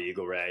the spotted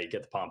eagle ray, you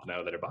get the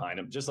pompano that are behind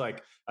them. Just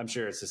like, I'm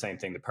sure it's the same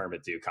thing the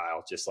permit do,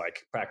 Kyle, just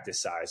like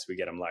practice size. We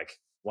get them like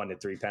 1 to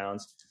 3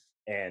 pounds.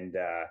 And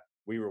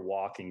we were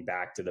walking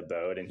back to the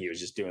boat and he was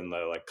just doing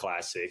the like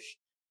classic,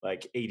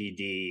 like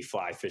ADD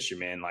fly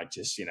fisherman, like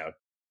just,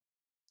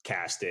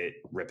 cast it,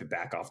 rip it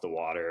back off the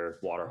water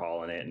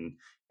hauling it.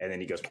 And then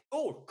he goes,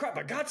 oh crap,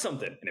 I got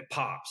something. And it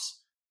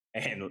pops.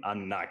 And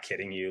I'm not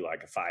kidding you,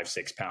 like a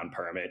 5-6 pound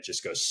permit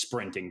just goes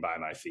sprinting by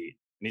my feet.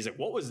 And he's like,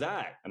 what was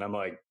that? And I'm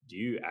like, do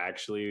you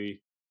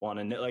actually want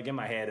to know? Like in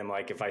my head, I'm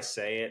like, if I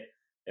say it,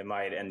 it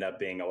might end up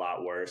being a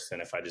lot worse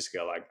than if I just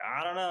go like,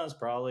 I don't know, it's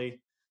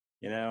probably,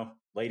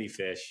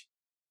 ladyfish.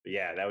 But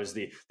yeah,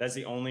 that's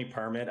the only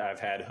permit I've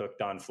had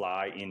hooked on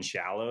fly in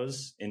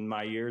shallows in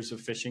my years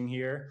of fishing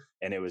here.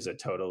 And it was a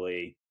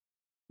totally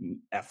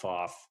F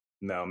off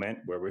moment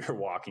where we were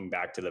walking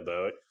back to the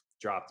boat,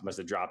 must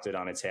have dropped it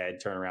on its head,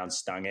 turned around,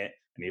 stung it,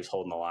 and he was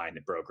holding the line.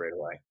 It broke right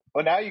away.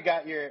 Well, now you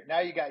got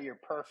your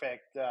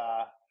perfect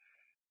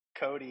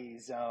Cody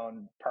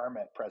zone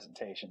permit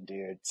presentation,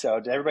 dude.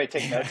 So did everybody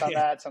take notes on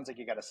that? Sounds like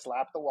you got to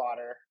slap the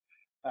water.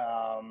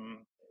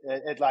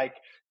 It like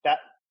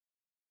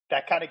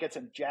that kind of gets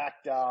them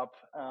jacked up.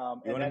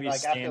 You want to be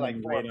like after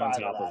like 4 or 5 on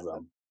top of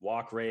them,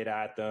 walk right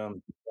at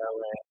them.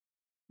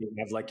 You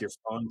have like your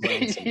phone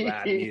playing some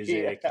rap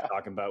music,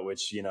 talking about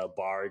which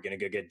bar you're gonna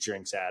go get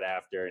drinks at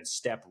after, and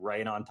step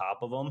right on top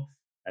of them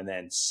and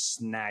then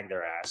snag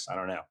their ass. I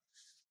don't know.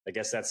 I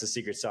guess that's the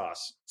secret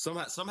sauce.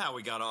 Somehow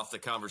we got off the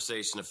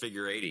conversation of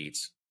figure 8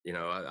 eats.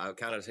 I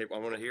kind of I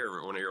want to hear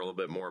a little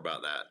bit more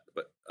about that.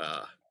 But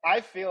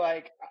I feel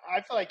like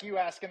you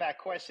asking that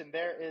question,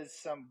 there is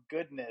some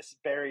goodness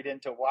buried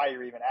into why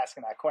you're even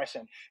asking that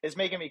question. It's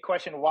making me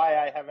question why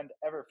I haven't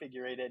ever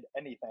figure 8'd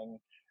anything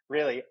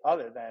really,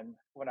 other than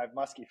when I've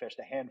musky fished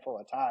a handful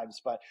of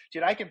times. But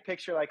dude, I can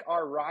picture like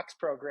our rocks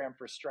program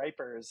for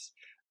stripers.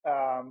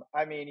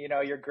 I mean,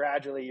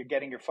 you're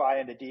getting your fly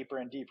into deeper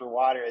and deeper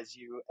water as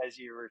you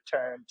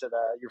return to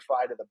your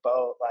fly to the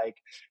boat. Like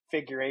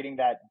figure 8ing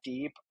that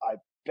deep, I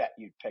bet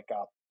you'd pick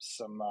up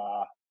some.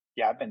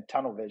 I've been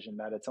tunnel vision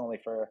that it's only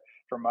for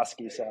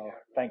muskie. So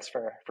thanks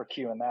for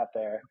cueing that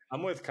there.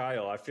 I'm with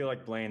Kyle. I feel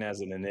like Blaine has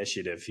an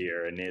initiative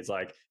here, and it's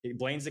like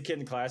Blaine's the kid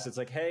in class. It's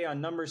like, hey,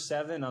 on number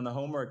 7 on the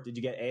homework, did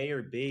you get A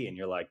or B? And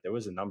you're like, there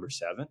was a number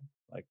 7.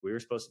 Like we were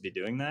supposed to be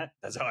doing that.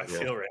 That's how I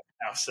feel right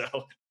now. So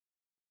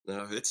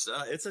no, it's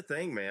a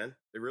thing, man.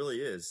 It really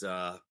is.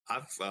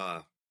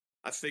 I've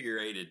figure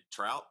 8'd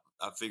trout.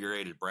 I've figure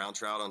 8'd brown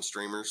trout on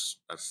streamers.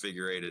 I've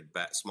figure 8'd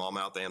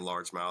smallmouth and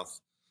largemouth.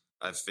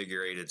 I've figure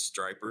 8'd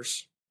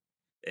stripers.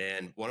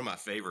 And one of my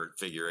favorite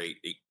figure 8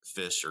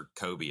 fish are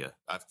cobia.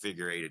 I've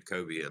figure 8'd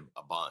cobia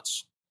a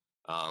bunch.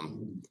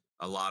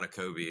 A lot of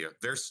cobia.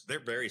 They're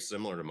very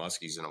similar to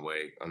muskies in a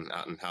way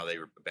on how they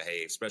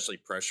behave, especially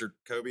pressured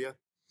cobia.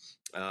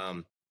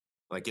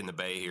 Like in the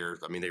bay here,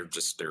 I mean,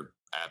 they're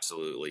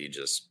absolutely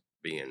just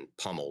being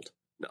pummeled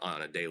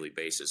on a daily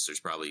basis. There's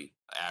probably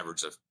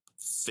average of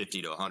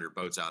 50 to 100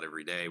 boats out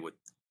every day with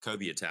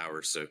cobia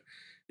towers. So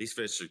these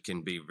fish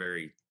can be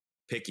very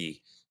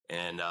picky,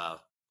 and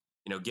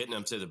getting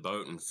them to the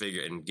boat and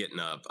getting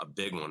a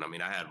big one. I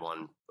mean, I had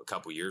one a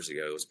couple years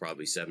ago. It was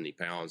probably 70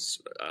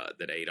 pounds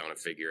that ate on a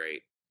figure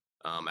 8.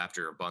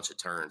 After a bunch of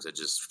turns, it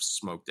just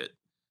smoked it.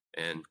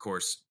 And of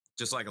course,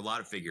 just like a lot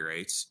of figure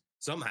 8s,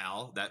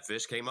 somehow that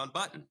fish came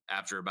unbuttoned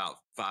after about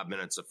 5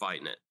 minutes of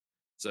fighting it.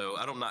 So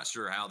I'm not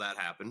sure how that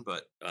happened,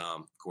 but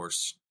of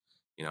course,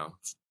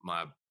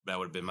 that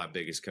would have been my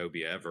biggest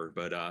cobia ever.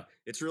 But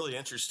it's really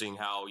interesting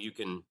how you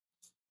can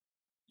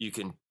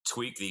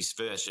tweak these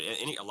fish.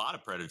 A lot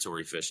of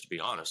predatory fish, to be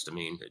honest. I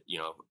mean,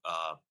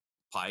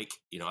 pike.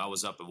 I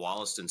was up in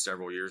Wollaston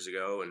several years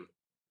ago, and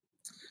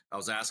I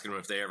was asking them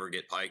if they ever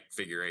get pike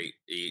figure eight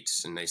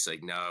eats, and they say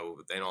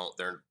no, they don't.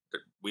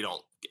 We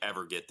don't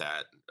ever get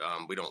that.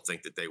 We don't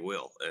think that they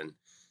will. And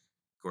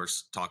of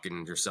course,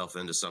 talking yourself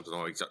into something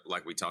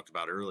like we talked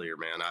about earlier,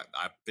 man,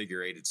 I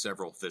figure eighted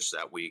several fish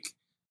that week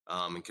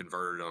and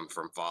converted them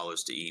from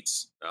follows to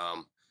eats.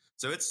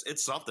 So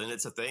it's something.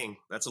 It's a thing.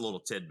 That's a little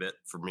tidbit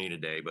for me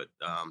today. But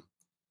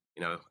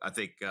I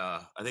think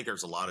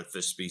there's a lot of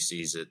fish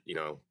species that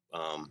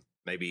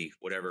maybe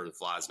whatever the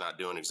fly's not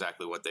doing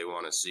exactly what they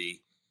want to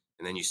see,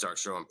 and then you start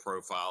showing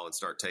profile and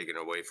start taking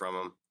away from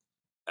them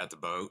at the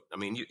boat. I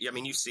mean,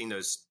 you've seen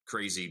those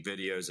crazy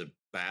videos of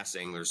bass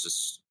anglers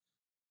just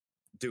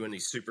doing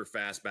these super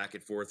fast back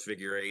and forth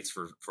figure eights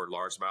for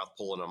largemouth,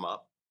 pulling them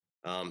up.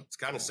 It's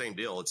kind of the same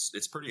deal.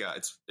 It's pretty.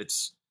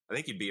 It's. I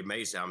think you'd be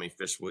amazed how many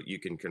fish you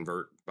can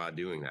convert by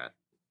doing that.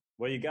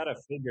 Well, you got to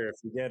figure if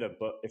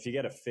you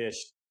get a fish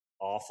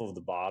off of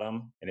the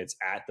bottom and it's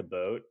at the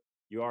boat,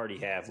 you already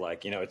have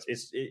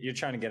you're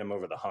trying to get them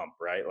over the hump,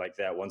 right? Like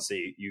that. Once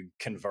you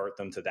convert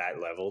them to that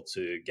level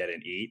to get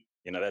an eat,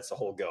 that's the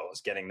whole goal,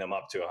 is getting them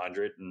up to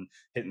 100 and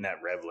hitting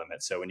that rev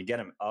limit. So when you get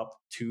them up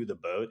to the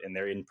boat and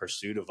they're in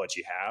pursuit of what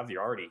you have,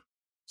 you're already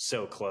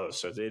so close.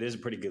 So it is a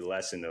pretty good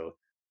lesson to,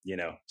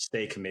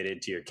 stay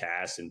committed to your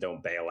cast and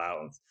don't bail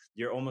out.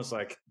 You're almost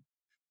like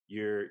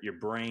your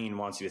brain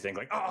wants you to think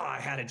like, oh, I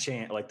had a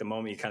chance. Like the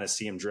moment you kind of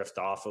see them drift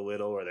off a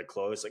little or they're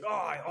close, like, oh,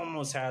 I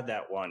almost had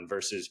that one,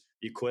 versus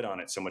you quit on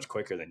it so much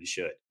quicker than you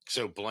should.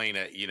 So Blaine,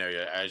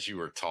 as you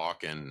were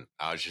talking,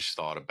 I just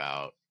thought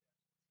about,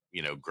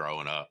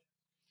 growing up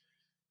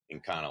in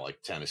kind of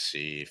like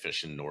Tennessee,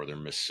 fishing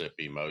northern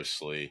Mississippi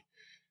mostly.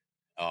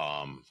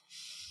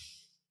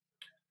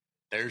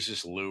 There's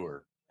this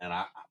lure, and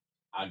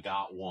I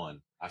got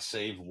one. I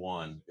saved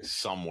one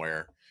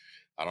somewhere.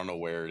 I don't know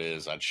where it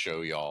is. I'd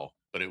show y'all,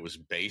 but it was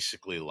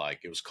basically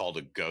it was called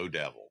a Go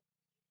Devil,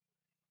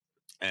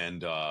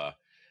 and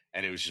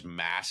it was just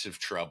massive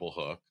treble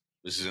hook.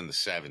 This is in the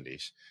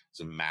 70s. It's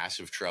a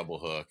massive treble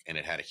hook, and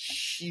it had a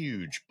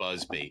huge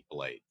buzzbait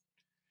blade,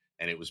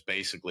 and it was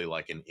basically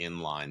like an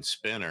inline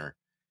spinner,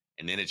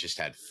 and then it just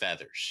had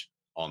feathers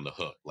on the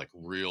hook, like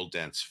real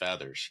dense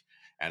feathers,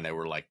 and they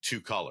were like two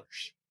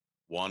colors.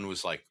 One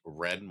was like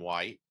red and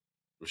white,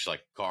 which is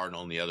like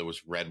cardinal, and the other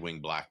was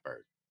red-winged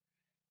blackbird.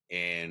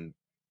 And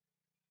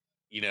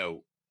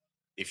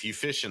if you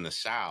fish in the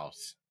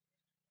South,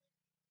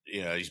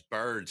 these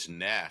birds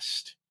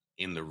nest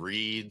in the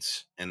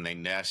reeds and they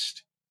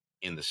nest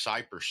in the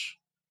cypress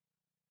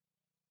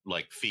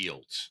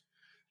fields,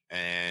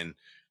 and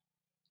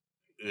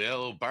the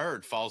little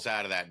bird falls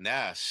out of that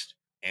nest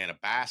and a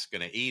bass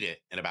going to eat it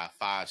in about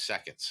 5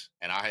 seconds.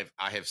 And I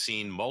have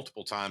seen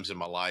multiple times in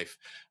my life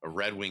a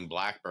red-winged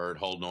blackbird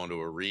holding onto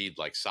a reed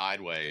like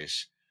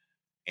sideways,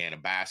 and a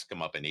bass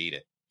come up and eat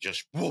it,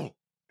 just whoop,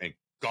 and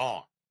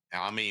gone.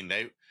 I mean,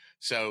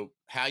 so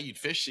how you'd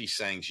fish these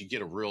things, you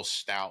get a real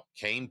stout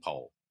cane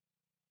pole,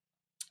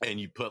 and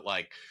you put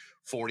like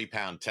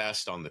 40-pound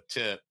test on the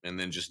tip, and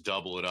then just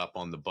double it up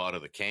on the butt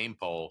of the cane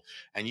pole,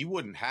 and you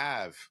wouldn't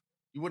have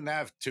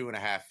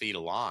 2.5 feet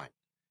of line,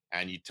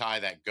 and you tie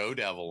that Go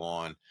Devil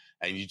on,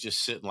 and you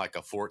just sit in like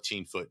a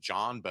 14-foot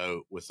John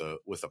boat with a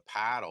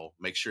paddle.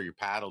 Make sure your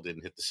paddle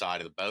didn't hit the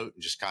side of the boat,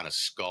 and just kind of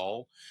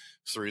scull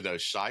through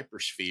those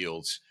cypress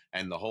fields.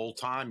 And the whole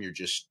time you're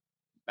just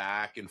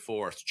back and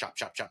forth, chop,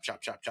 chop, chop,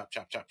 chop, chop, chop,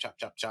 chop, chop, chop,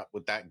 chop, chop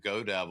with that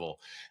Go Devil.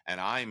 And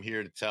I am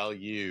here to tell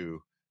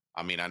you,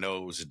 I mean, I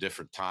know it was a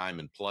different time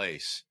and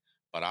place,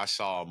 but I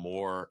saw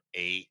more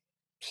 8+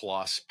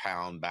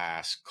 pound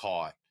bass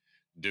caught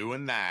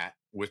doing that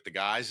with the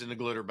guys in the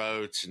glitter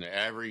boats and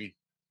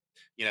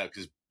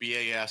because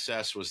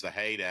BASS was the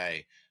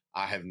heyday.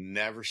 I have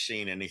never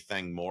seen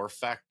anything more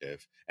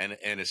effective. And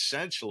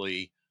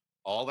essentially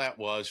all that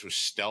was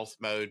stealth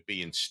mode,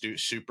 being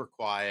super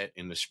quiet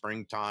in the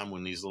springtime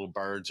when these little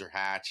birds are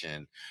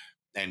hatching,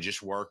 and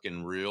just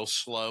working real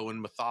slow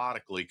and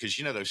methodically. Cause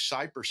those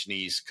cypress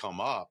knees come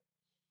up,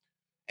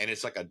 and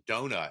it's like a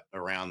donut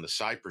around the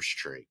cypress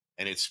tree.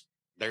 And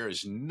there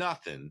is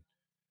nothing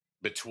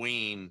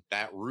between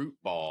that root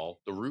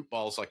ball. The root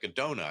ball's like a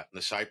donut, and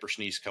the cypress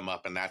knees come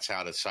up, and that's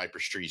how the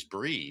cypress trees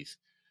breathe.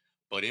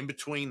 But in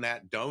between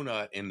that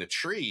donut and the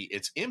tree,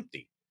 it's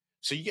empty.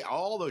 So you get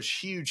all those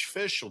huge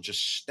fish will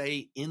just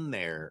stay in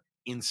there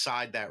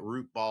inside that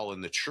root ball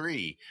in the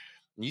tree.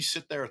 And you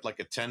sit there with like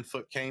a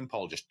 10-foot cane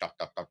pole, just tuck,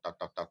 tuck, tuck, tuck,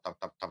 tuck, tuck, tuck,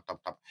 tuck, tuck,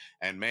 tuck, tuck.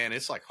 And man,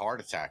 it's like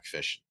heart attack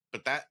fishing.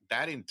 But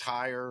that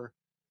entire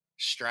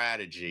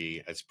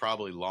strategy, it's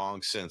probably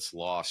long since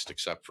lost,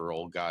 except for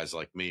old guys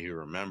like me who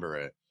remember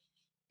it.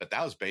 But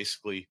that was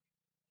basically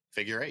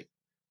figure eight.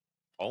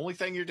 Only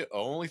thing you're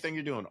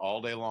doing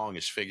all day long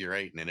is figure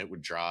eight, and then it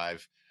would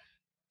drive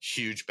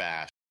huge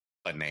bass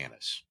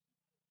bananas.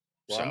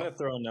 Well, I'm going to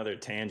throw another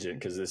tangent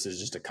because this is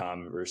just a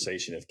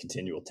conversation of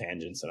continual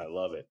tangents and I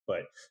love it.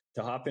 But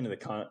to hop into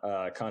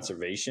the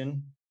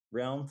conservation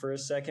realm for a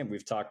second,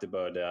 we've talked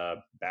about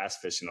bass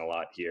fishing a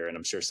lot here. And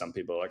I'm sure some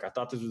people are like, I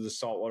thought this was the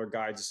Saltwater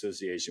Guides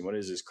Association. What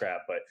is this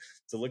crap? But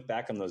to look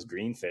back on those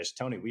greenfish,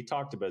 Tony, we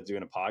talked about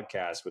doing a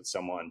podcast with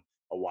someone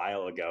a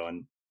while ago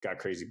and got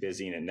crazy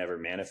busy and it never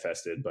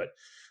manifested. But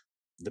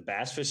the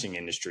bass fishing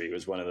industry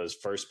was one of those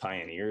first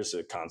pioneers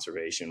of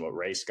conservation. What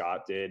Ray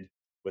Scott did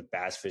with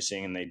bass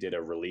fishing, and they did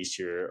a release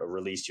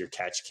your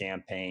catch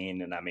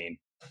campaign. And I mean,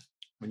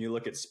 when you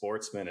look at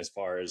sportsmen as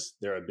far as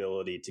their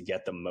ability to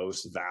get the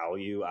most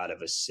value out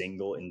of a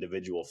single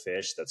individual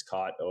fish that's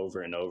caught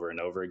over and over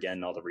and over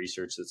again, all the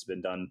research that's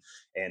been done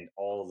and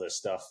all of this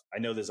stuff. I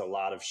know there's a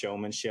lot of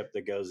showmanship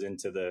that goes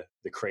into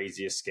the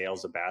craziest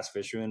scales of bass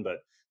fishermen, but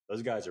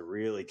those guys are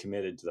really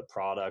committed to the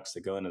products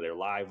that go into their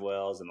live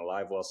wells and the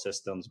live well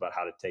systems about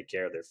how to take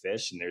care of their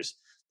fish. And there's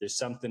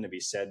something to be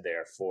said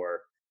there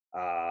for,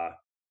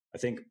 I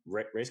think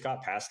Ray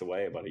Scott passed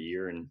away about a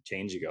year and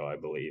change ago, I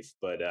believe.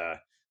 But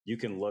you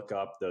can look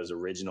up those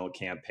original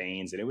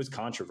campaigns, and it was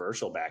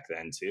controversial back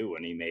then too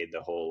when he made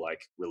the whole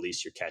like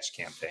release your catch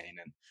campaign.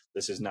 And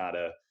this is not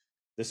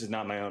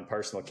my own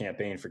personal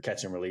campaign for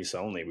catch and release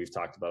only. We've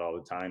talked about all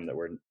the time that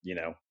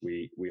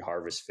we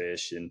harvest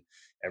fish, and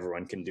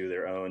everyone can do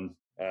their own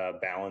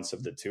balance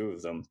of the two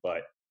of them.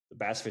 But the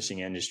bass fishing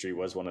industry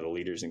was one of the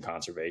leaders in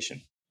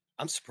conservation.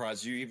 I'm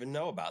surprised you even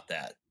know about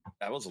that.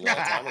 That was a long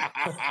time ago.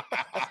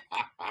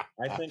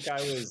 I think I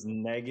was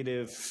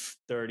negative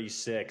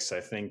 36.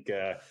 I think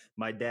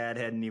my dad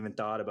hadn't even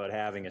thought about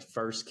having his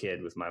first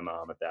kid with my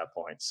mom at that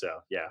point. So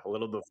yeah, a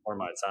little before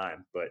my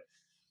time. But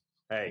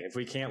hey, if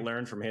we can't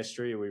learn from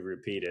history, we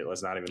repeat it.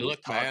 Let's not even look,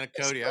 man,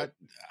 Cody.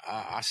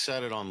 I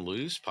said it on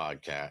Lou's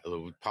podcast,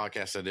 the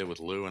podcast I did with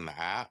Lou and the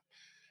app.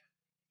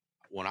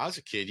 When I was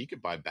a kid, you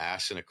could buy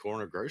bass in a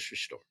corner grocery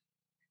store,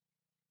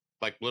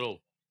 like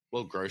little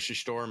grocery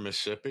store in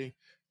Mississippi.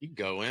 You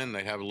go in,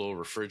 they have a little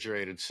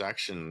refrigerated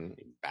section,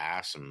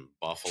 bass and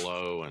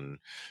buffalo and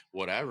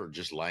whatever,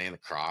 just laying a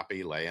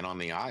crappie, laying on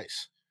the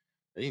ice.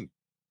 You can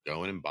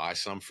go in and buy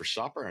some for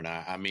supper. And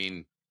I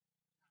mean,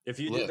 if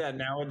you did that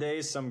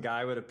nowadays, some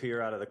guy would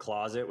appear out of the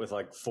closet with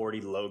like 40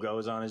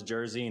 logos on his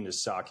jersey and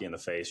just sock you in the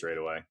face right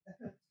away.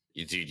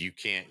 Dude, you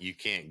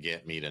can't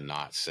get me to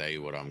not say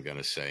what I'm going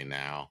to say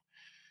now.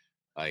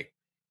 Like,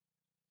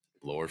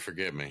 Lord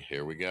forgive me.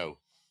 Here we go.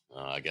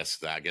 I guess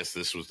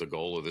this was the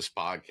goal of this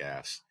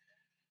podcast.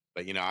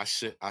 But I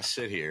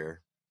sit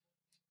here,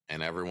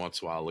 and every once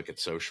in a while I look at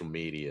social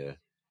media,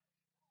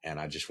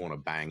 and I just want to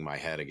bang my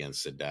head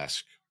against the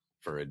desk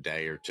for a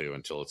day or two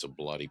until it's a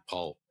bloody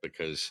pulp,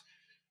 because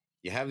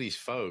you have these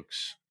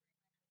folks,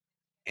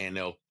 and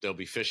they'll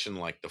be fishing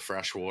like the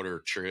freshwater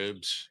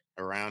tribs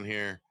around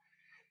here,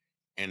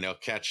 and they'll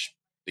catch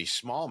these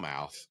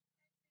smallmouth.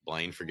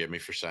 Blaine, forgive me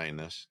for saying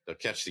this. They'll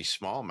catch these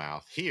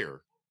smallmouth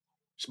here.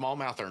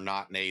 Smallmouth are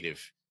not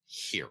native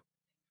here.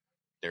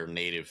 They're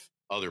native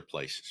other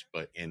places.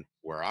 But in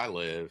where I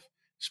live,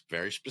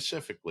 very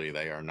specifically,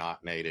 they are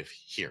not native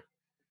here.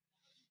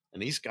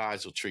 And these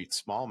guys will treat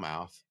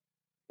smallmouth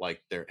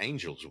like they're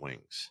angel's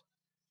wings.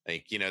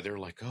 Like, they're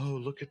like, oh,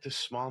 look at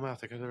this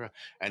smallmouth.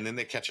 And then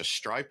they catch a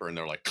striper and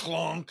they're like,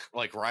 clunk,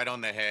 like right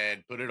on the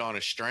head, put it on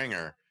a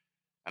stringer.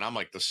 And I'm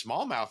like, the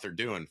smallmouth are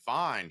doing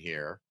fine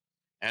here,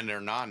 and they're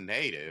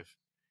non-native,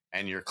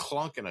 and you're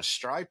clunking a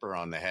striper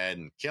on the head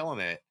and killing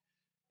it,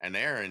 and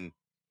they're in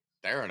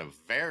a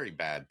very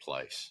bad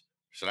place.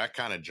 So that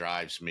kind of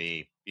drives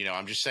me.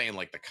 I'm just saying,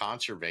 like, the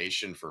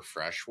conservation for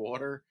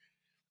freshwater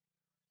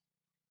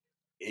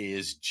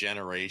is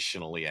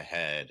generationally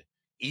ahead.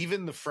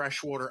 Even the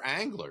freshwater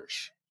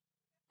anglers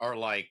are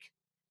like,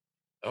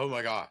 oh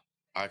my God,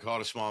 I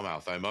caught a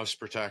smallmouth, I must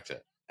protect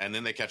it. And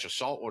then they catch a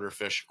saltwater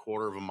fish a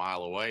quarter of a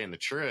mile away in the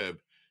trib,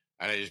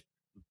 and they just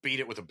beat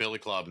it with a billy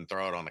club and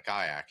throw it on the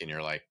kayak. And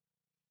you're like,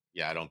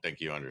 yeah, I don't think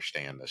you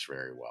understand this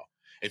very well.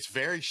 It's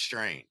very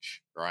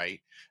strange, right?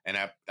 And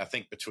I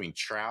think between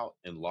trout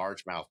and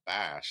largemouth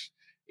bass,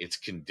 it's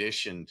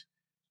conditioned.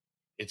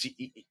 It's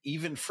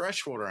even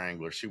freshwater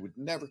anglers who would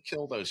never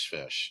kill those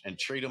fish and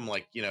treat them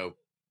like,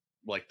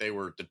 like they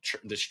were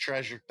this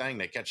treasured thing.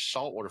 They catch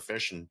saltwater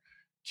fish and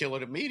kill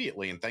it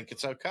immediately and think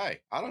it's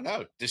okay. I don't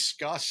know.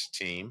 Discuss,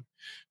 team,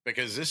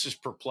 because this has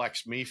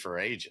perplexed me for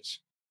ages.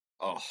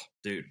 Oh,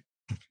 dude,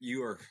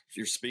 you're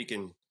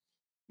speaking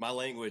my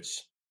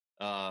language.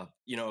 I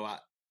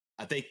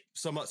think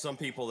some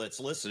people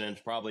that's listening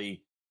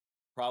probably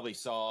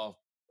saw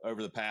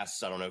over the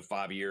past, I don't know,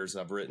 5 years,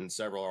 I've written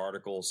several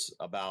articles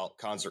about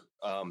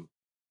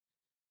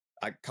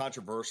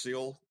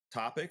controversial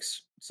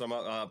topics. Some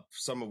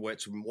of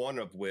which, one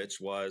of which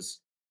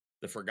was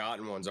the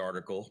Forgotten Ones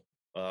article.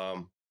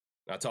 I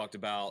talked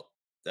about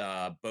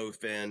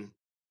bowfin,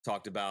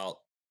 talked about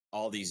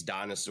all these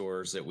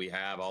dinosaurs that we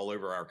have all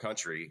over our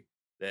country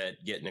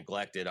that get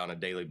neglected on a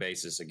daily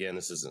basis. Again,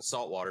 this isn't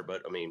saltwater,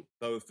 but I mean,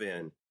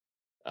 bowfin,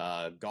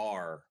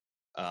 gar,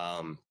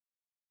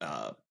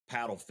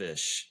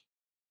 paddlefish,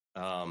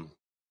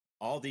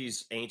 all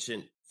these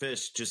ancient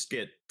fish just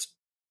get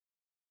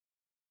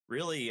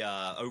really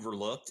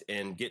overlooked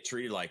and get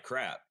treated like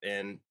crap.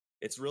 And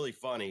it's really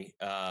funny.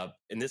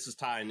 And this is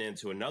tying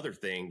into another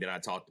thing that I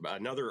talked about,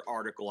 another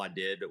article I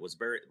did that was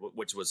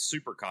which was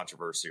super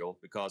controversial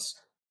because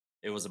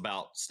it was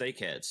about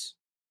snakeheads,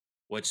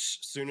 which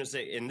soon as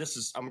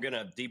I'm going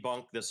to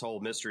debunk this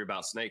whole mystery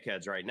about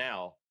snakeheads right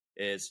now,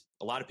 is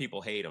a lot of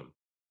people hate them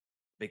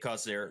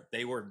because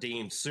they were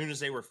deemed, soon as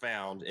they were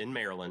found in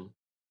Maryland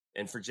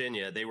and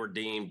Virginia, they were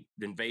deemed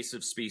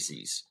invasive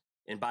species.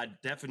 And by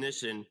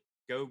definition,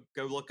 go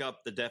look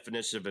up the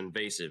definition of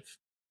invasive.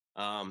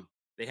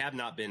 They have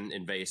not been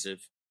invasive.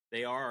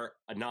 They are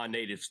a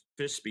non-native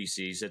fish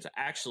species. It's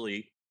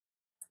actually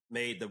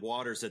made the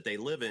waters that they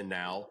live in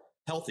now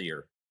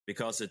healthier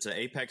because it's an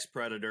apex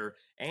predator,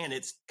 and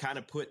it's kind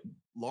of put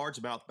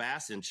largemouth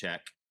bass in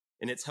check.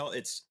 And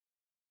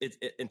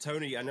and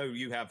Tony, I know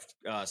you have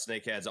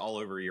snakeheads all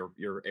over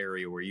your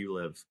area where you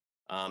live.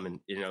 And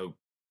the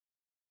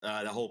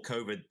whole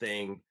COVID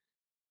thing,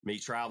 me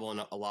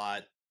traveling a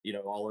lot,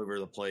 all over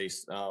the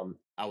place.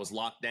 I was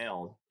locked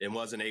down and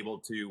wasn't able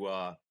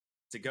to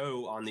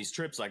go on these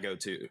trips I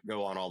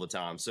go on all the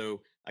time.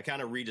 So I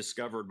kind of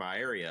rediscovered my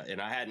area, and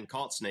I hadn't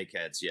caught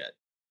snakeheads yet.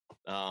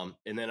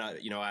 And then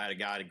I had a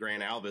guy at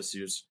Grand Alvis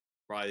who's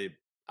probably,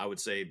 I would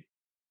say,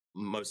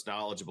 most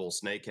knowledgeable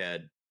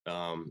snakehead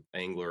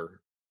angler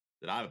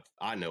that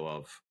I know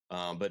of.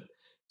 But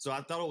so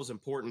I thought it was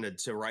important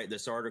to write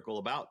this article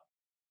about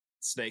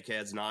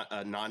snakeheads, not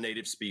a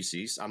non-native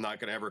species. I'm not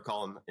going to ever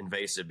call them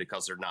invasive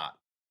because they're not.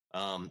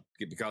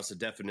 Because the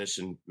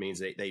definition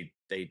means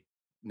they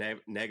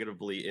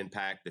negatively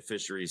impact the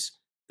fisheries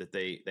that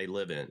they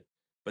live in.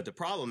 But the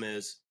problem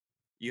is,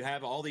 you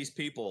have all these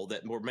people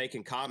that were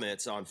making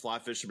comments on Fly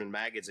Fisherman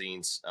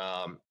Magazine's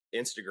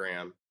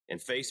Instagram and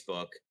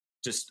Facebook,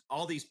 just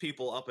all these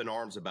people up in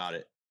arms about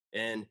it.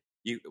 And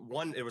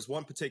there was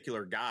one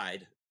particular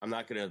guide. I'm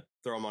not going to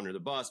throw him under the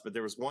bus, but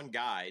there was one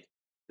guide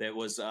that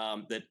was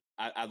that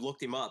I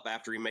looked him up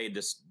after he made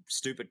this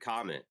stupid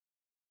comment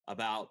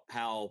about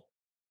how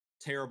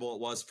terrible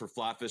it was for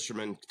fly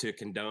fishermen to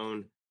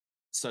condone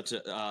such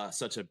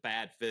a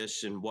bad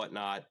fish and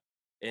whatnot.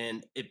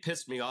 And it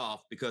pissed me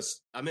off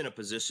because I'm in a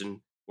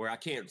position where I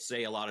can't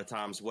say a lot of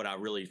times what I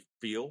really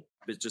feel,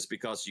 but just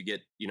because you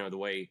get, the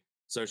way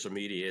social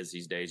media is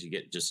these days,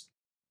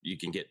 you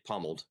can get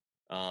pummeled.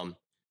 But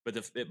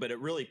it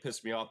really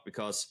pissed me off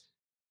because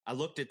I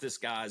looked at this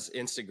guy's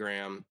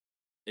Instagram,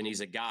 and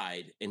he's a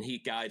guide, and he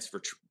guides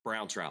for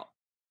brown trout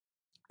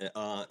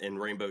and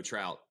rainbow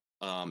trout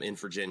in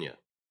Virginia.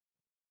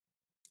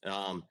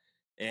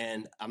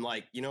 And I'm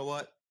like, you know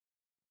what?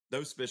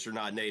 Those fish are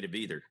not native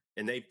either.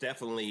 And they've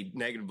definitely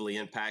negatively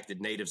impacted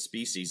native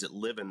species that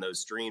live in those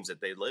streams that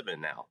they live in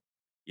now.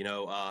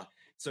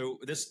 So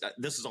this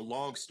is a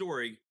long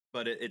story,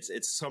 but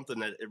it's something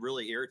that it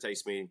really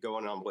irritates me.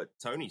 Going on what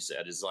Tony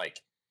said is like,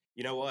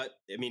 you know what?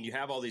 I mean, you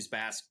have all these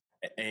bass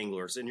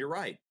anglers, and you're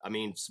right. I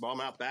mean,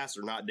 smallmouth bass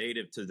are not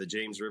native to the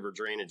James River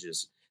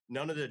drainages.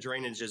 None of the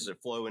drainages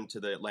that flow into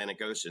the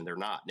Atlantic Ocean, they're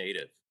not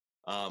native.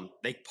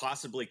 They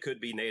possibly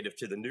could be native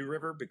to the New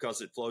River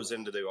because it flows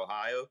into the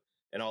Ohio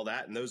and all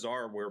that. And those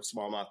are where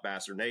smallmouth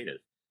bass are native.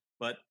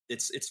 But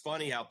it's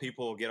funny how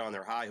people get on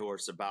their high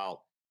horse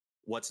about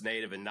what's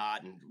native and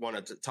not, and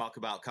want to talk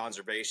about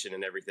conservation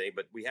and everything.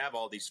 But we have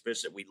all these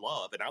fish that we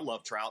love, and I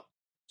love trout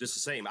just the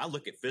same. I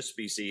look at fish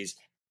species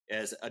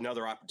as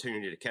another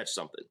opportunity to catch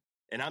something.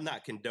 And I'm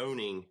not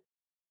condoning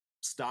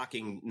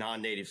stocking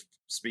non-native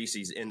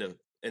species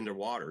into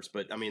waters.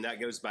 But I mean, that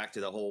goes back to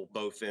the whole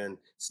bowfin,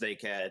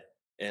 snakehead,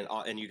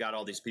 and you got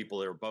all these people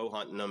that are bow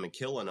hunting them and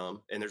killing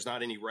them. And there's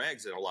not any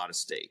regs in a lot of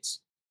states.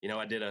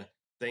 I did a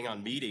thing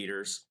on meat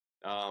eaters,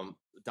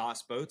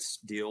 DOS Boats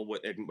deal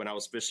with when I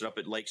was fishing up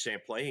at Lake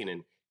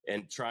Champlain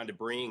and trying to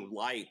bring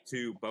light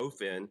to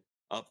bowfin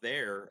up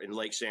there in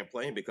Lake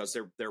Champlain because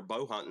they're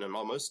bow hunting them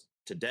almost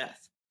to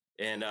death.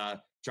 And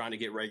trying to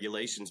get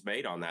regulations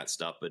made on that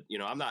stuff. But,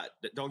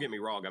 don't get me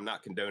wrong, I'm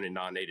not condoning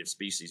non-native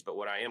species, but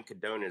what I am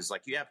condoning is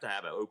like, you have to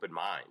have an open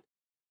mind,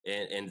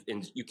 and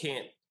you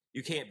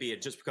can't be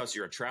just because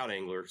you're a trout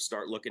angler,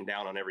 start looking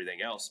down on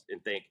everything else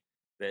and think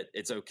that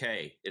it's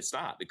okay. It's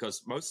not,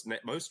 because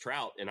most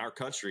trout in our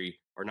country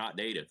are not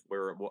native,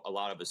 where a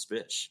lot of us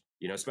fish,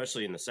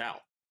 especially in the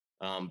South.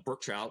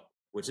 Brook trout,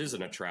 which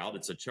isn't a trout,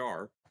 it's a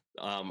char,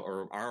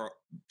 or our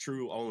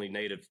true only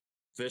native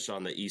fish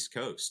on the East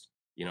Coast.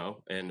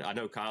 And I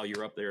know, Kyle,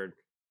 you're up there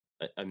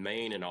in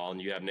Maine and all, and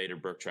you have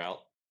native brook trout.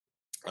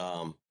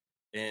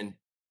 And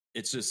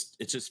it's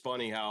just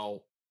funny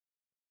how,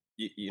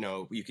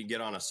 you can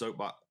get on a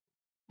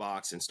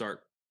soapbox and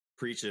start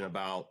preaching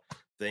about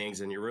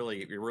things, and you're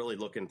really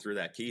looking through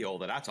that keyhole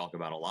that I talk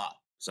about a lot.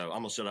 So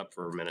I'm gonna shut up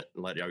for a minute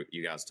and let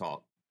you guys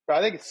talk. But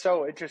I think it's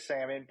so interesting.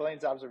 I mean,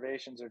 Blaine's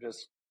observations are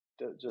just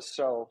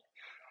so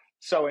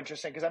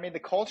interesting, because I mean, the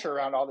culture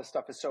around all this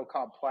stuff is so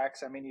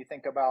complex. I mean, you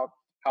think about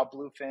how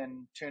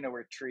bluefin tuna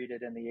were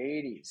treated in the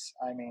 80s.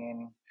 I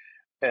mean,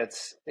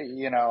 it's,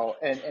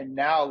 and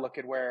now look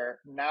at where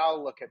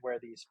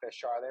these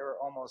fish are. They were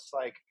almost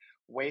like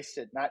waste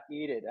it, not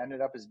eat it,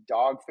 ended up as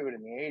dog food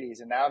in the 80s.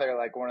 And now they're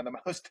like one of the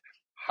most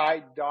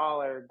high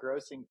dollar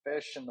grossing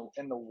fish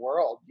in the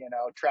world,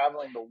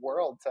 traveling the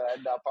world to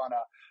end up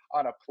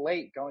on a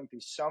plate, going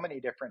through so many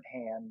different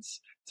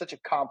hands, such a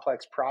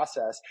complex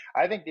process.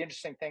 I think the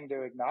interesting thing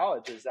to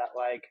acknowledge is that,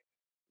 like,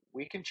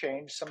 we can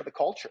change some of the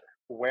culture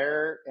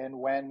where and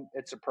when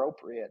it's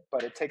appropriate,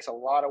 but it takes a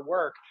lot of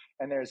work,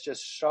 and there's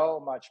just so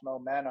much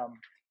momentum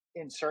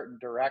in certain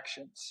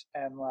directions.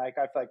 And like,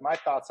 I feel like my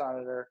thoughts on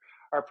it are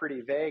pretty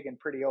vague and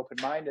pretty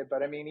open-minded,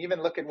 but I mean,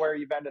 even look at where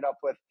you've ended up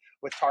with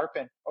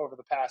tarpon over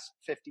the past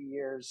 50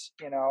 years.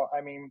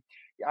 I mean,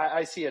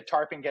 I see a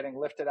tarpon getting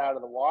lifted out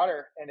of the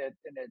water, and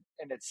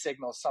it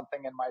signals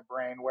something in my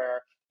brain,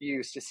 where you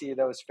used to see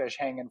those fish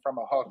hanging from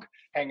a hook,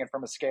 hanging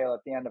from a scale at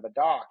the end of a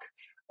dock.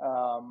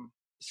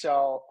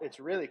 So it's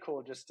really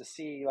cool just to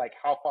see like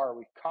how far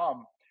we've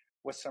come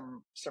with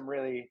some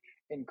really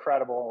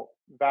incredible,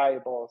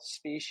 valuable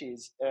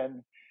species.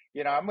 And,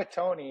 I'm with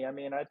Tony. I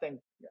mean, I think,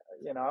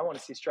 I want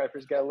to see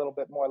stripers get a little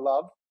bit more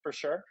love for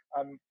sure.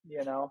 I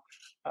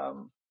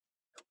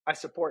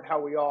support how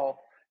we all,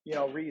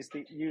 use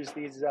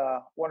these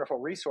wonderful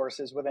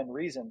resources within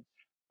reason.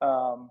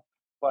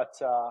 But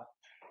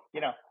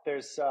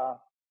there's,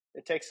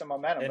 it takes some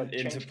momentum.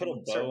 And to put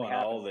a bow on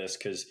all this,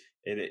 because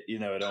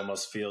it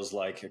almost feels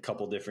like a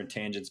couple different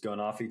tangents going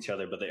off each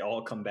other, but they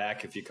all come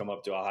back if you come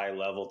up to a high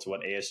level to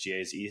what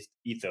ASGA's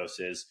ethos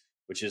is,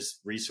 which is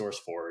resource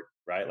forward,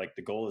 right? Like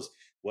the goal is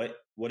what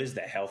is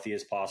the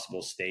healthiest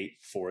possible state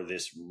for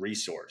this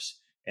resource?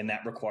 And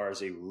that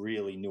requires a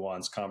really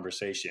nuanced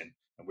conversation.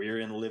 And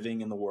we're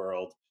living in the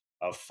world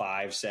of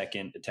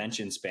 5-second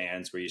attention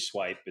spans where you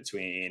swipe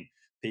between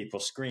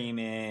people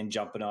screaming,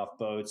 jumping off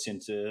boats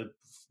into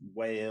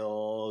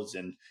whales,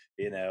 and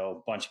a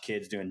bunch of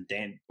kids doing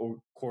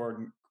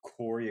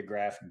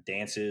choreographed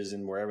dances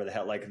and wherever the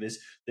hell. Like this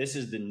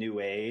is the new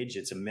age.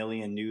 It's a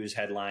million news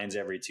headlines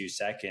every 2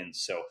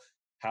 seconds. So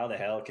how the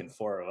hell can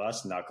 4 of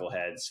us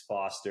knuckleheads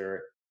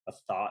foster a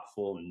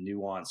thoughtful,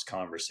 nuanced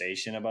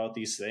conversation about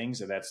these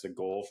things? And that's the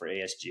goal for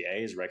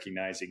ASGA, is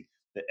recognizing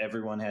that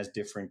everyone has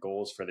different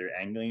goals for their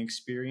angling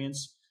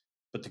experience,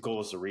 but the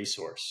goal is the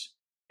resource,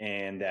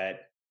 and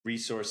that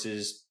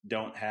resources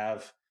don't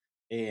have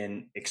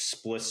an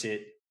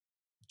explicit,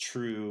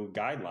 true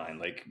guideline.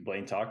 Like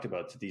Blaine talked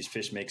about, that these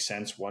fish make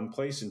sense one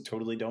place and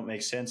totally don't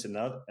make sense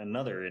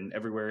another, and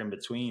everywhere in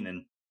between.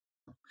 And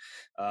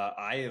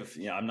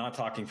I'm not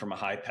talking from a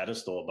high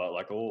pedestal about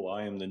like, oh,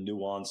 I am the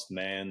nuanced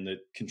man that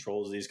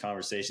controls these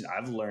conversations.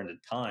 I've learned a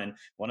ton.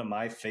 One of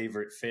my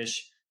favorite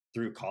fish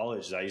through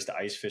college is I used to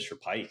ice fish for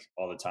pike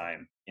all the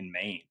time in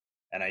Maine.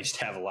 And I used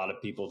to have a lot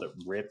of people that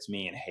ripped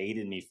me and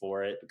hated me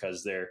for it,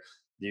 because they're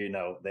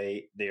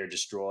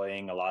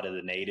destroying a lot of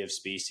the native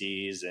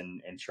species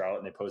and trout,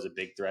 and they pose a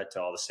big threat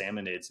to all the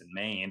salmonids in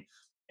Maine.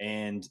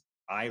 And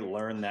I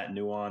learned that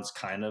nuance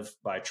kind of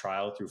by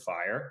trial through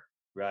fire,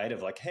 right?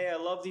 Of like, hey, I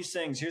love these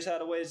things. Here's how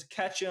to ways to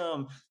catch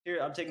them. Here,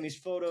 I'm taking these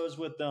photos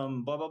with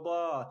them, blah, blah,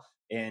 blah.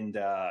 And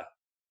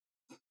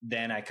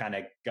then I kind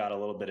of got a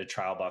little bit of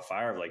trial by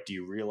fire of like, do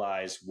you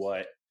realize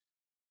what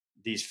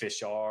these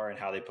fish are and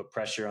how they put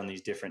pressure on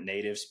these different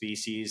native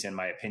species? And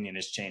my opinion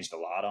has changed a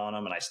lot on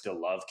them. And I still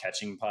love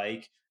catching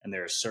pike. And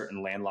there are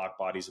certain landlocked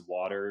bodies of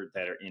water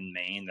that are in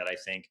Maine that I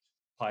think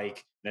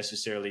pike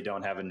necessarily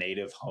don't have a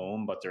native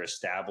home, but they're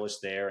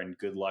established there, and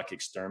good luck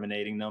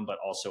exterminating them, but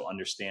also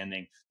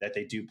understanding that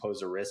they do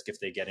pose a risk if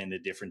they get into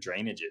different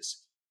drainages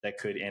that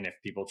could, and if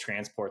people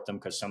transport them,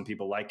 because some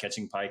people like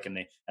catching pike and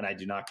I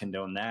do not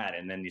condone that.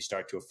 And then you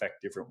start to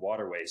affect different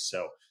waterways.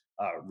 So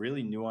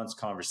really nuanced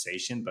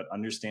conversation, but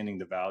understanding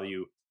the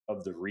value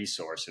of the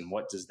resource and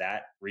what does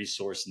that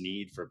resource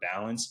need for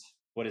balance?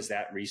 What is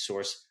that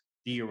resource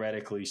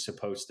theoretically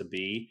supposed to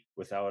be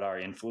without our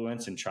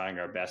influence, and trying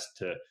our best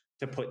to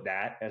put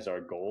that as our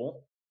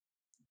goal.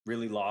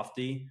 Really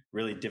lofty,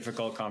 really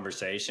difficult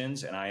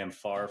conversations. And I am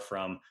far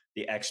from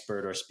the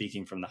expert or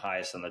speaking from the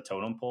highest on the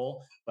totem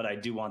pole, but I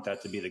do want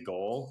that to be the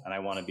goal. And I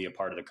want to be a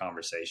part of the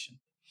conversation.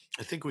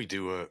 I think we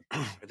do a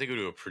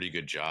pretty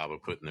good job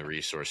of putting the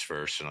resource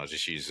first. And I'll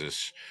just use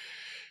this,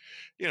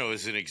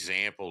 as an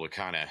example to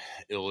kind of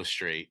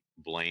illustrate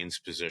Blaine's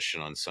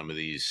position on some of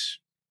these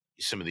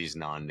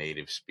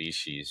non-native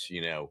species.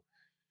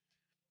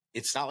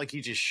 It's not like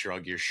you just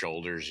shrug your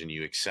shoulders and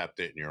you accept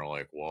it and you're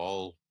like,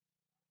 well,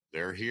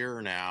 they're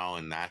here now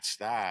and that's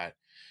that.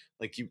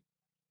 Like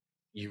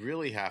you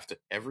really have to,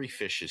 every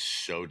fish is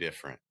so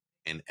different,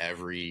 and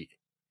every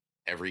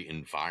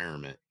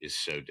environment is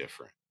so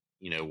different.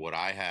 What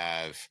I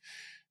have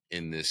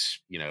in this,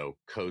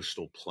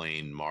 coastal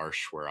plain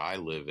marsh where I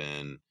live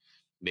in,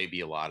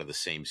 maybe a lot of the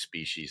same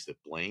species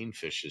that Blaine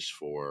fishes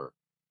for,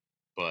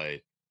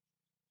 but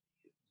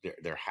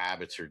their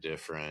habits are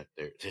different.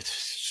 It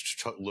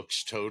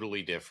looks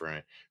totally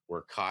different.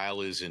 Where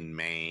Kyle is in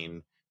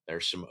Maine,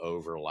 there's some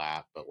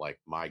overlap, but like,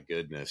 my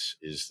goodness,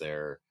 is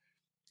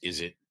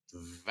it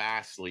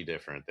vastly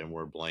different than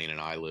where Blaine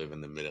and I live in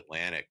the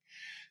Mid-Atlantic.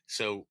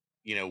 So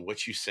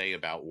what you say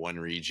about one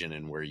region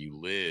and where you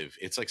live,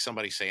 it's like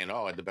somebody saying,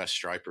 oh, I had the best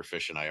striper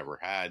fishing I ever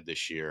had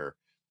this year.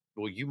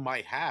 Well, you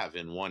might have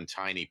in one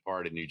tiny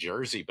part of New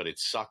Jersey, but it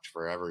sucked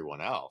for everyone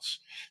else.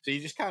 So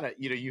you just kind of,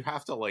 you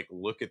have to like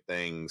look at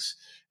things.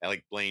 And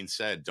like Blaine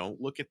said,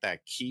 don't look at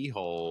that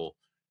keyhole,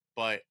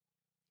 but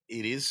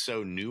it is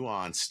so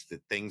nuanced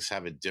that things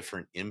have a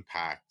different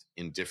impact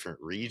in different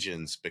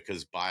regions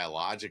because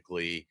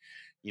biologically,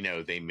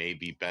 they may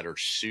be better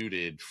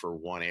suited for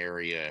one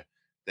area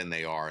than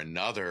they are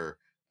another.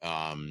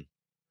 One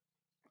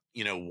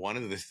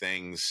of the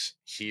things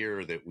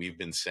here that we've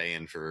been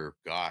saying for,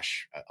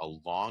 gosh, a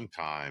long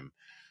time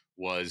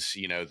was,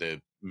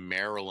 the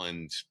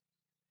Maryland.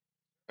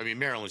 I mean,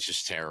 Maryland's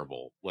just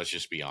terrible. Let's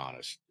just be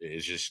honest.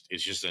 It's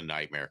just a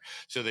nightmare.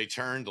 So they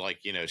turned like,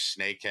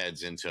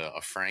 snakeheads into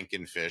a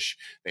Frankenfish.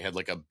 They had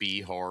like a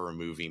B horror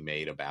movie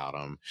made about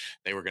them.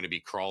 They were going to be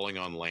crawling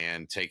on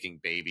land, taking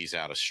babies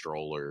out of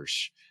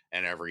strollers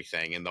and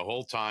everything. And the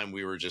whole time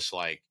we were just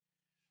like,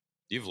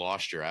 you've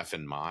lost your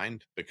effing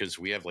mind, because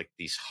we have like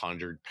these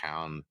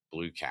 100-pound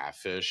blue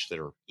catfish that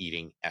are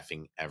eating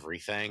effing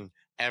everything.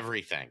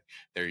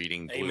 They're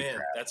eating blue Amen.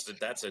 crab.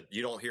 That's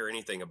you don't hear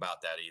anything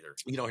about that either.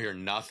 You don't hear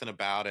nothing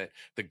about it.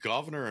 The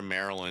governor in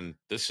Maryland,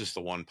 this is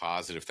the one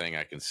positive thing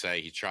I can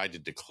say. He tried to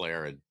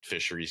declare a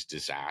fisheries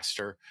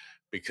disaster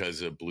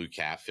because of blue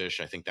catfish.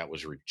 I think that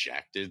was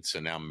rejected. So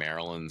now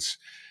Maryland's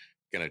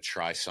going to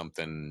try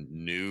something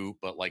new.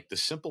 But like the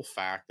simple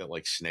fact that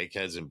like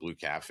snakeheads and blue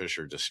catfish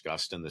are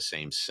discussed in the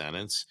same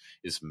sentence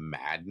is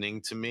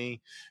maddening to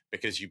me,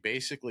 because you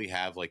basically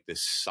have like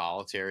this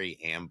solitary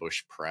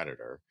ambush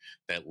predator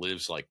that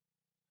lives like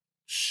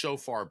so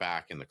far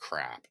back in the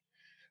crap.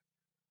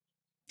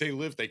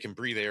 They can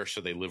breathe air, so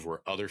they live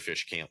where other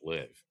fish can't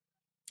live.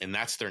 And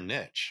that's their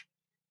niche.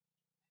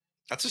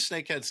 That's a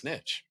snakehead's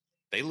niche.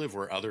 They live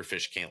where other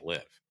fish can't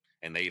live.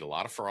 And they eat a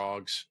lot of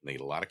frogs, and they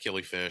eat a lot of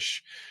killifish,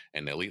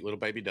 and they'll eat little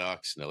baby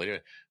ducks.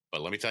 But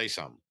let me tell you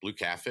something, blue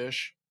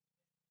catfish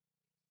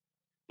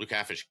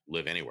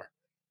live anywhere,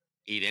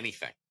 eat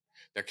anything.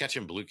 They're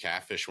catching blue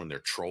catfish when they're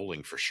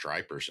trolling for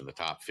stripers in the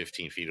top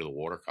 15 feet of the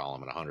water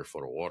column in 100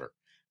 foot of water.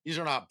 These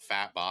are not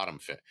fat bottom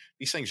fish.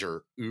 These things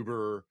are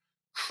uber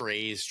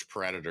crazed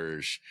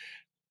predators.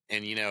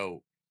 And,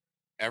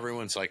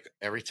 everyone's like,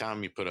 every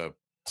time you put a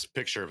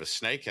picture of a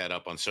snakehead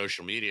up on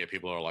social media,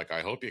 people are like, I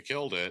hope you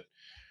killed it.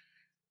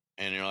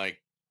 And you're like,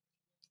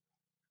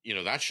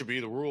 that should be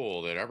the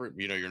rule, that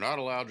you're not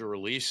allowed to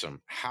release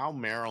them. How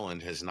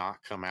Maryland has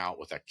not come out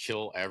with a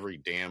kill every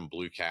damn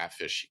blue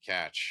catfish you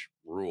catch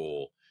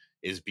rule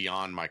is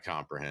beyond my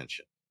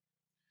comprehension.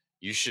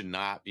 You should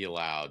not be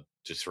allowed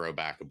to throw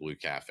back a blue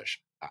catfish.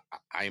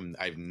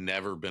 I've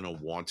never been a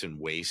wanton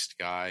waste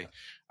guy.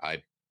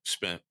 I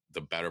spent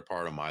the better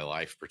part of my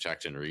life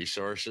protecting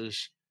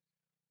resources.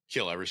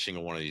 Kill every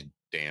single one of these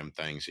damn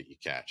things that you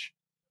catch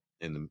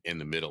in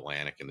the mid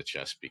Atlantic and the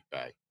Chesapeake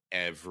Bay.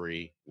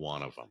 Every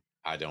one of them.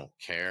 I don't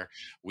care.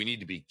 We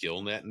need to be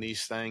gill netting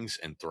these things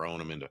and throwing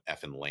them into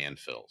effing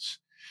landfills.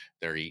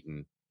 They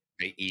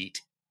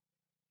eat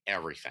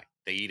everything.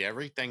 They eat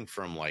everything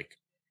from like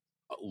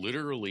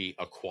literally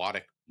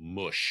aquatic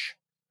mush,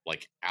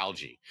 like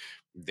algae.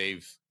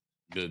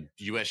 The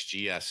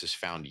USGS has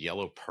found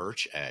yellow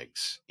perch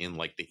eggs in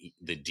like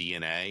the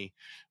DNA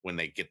when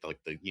they get like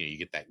you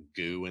get that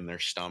goo in their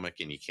stomach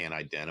and you can't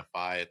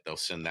identify it. They'll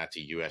send that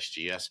to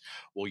USGS.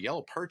 Well,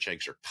 yellow perch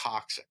eggs are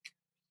toxic.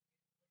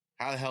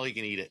 How the hell you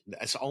can eat it?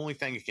 That's the only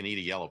thing you can eat,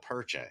 a yellow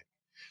perch egg.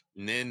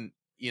 And then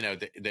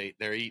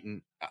they're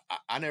eating.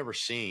 I never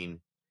seen.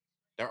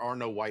 There are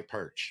no white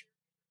perch.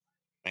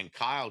 And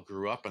Kyle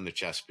grew up in the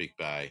Chesapeake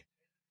Bay.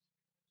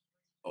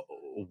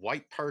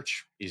 White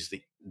perch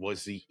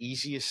was the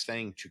easiest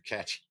thing to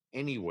catch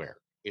anywhere.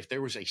 If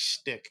there was a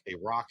stick, a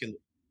rock,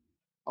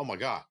 oh my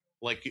God,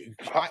 like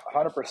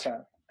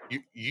 100%.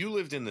 You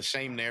lived in the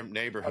same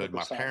neighborhood 100%.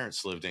 my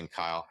parents lived in,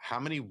 Kyle. How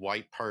many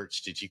white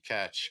perch did you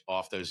catch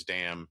off those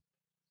damn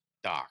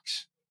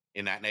docks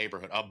in that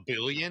neighborhood? A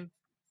billion?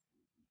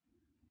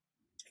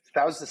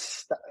 That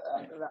was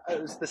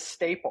it was the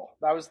staple.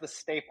 That was the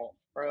staple.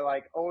 We're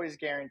like always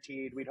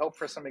guaranteed. We'd hope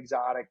for some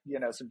exotic,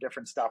 some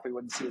different stuff we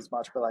wouldn't see as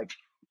much, but like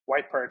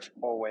white perch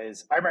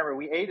always. I remember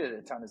we ate it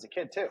a ton as a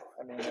kid too.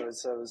 I mean, it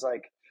was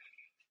like,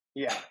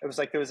 yeah, it was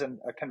like there was a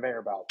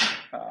conveyor belt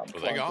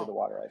flowing through the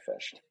water I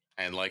fished.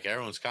 And like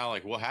everyone's kind of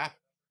like, what happened?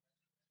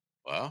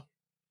 Well,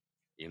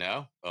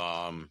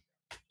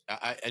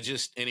 I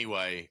just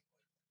anyway,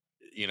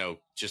 I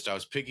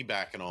was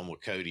piggybacking on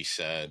what Cody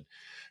said,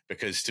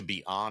 because to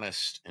be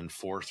honest and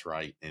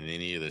forthright in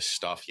any of this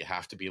stuff, you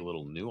have to be a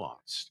little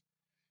nuanced,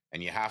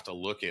 and you have to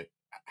look at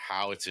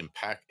how it's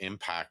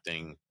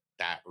impacting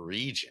that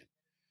region.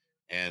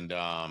 And,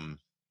 to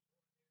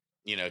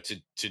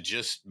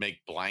just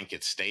make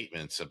blanket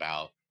statements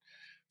about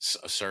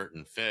a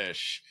certain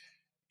fish,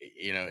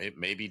 it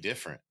may be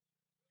different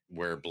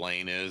where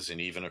Blaine is,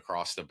 and even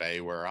across the bay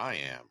where I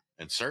am,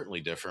 and certainly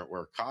different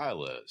where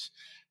Kyle is.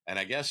 And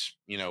I guess,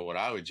 what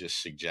I would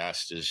just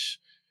suggest is,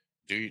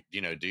 do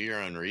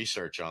your own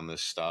research on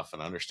this stuff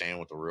and understand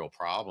what the real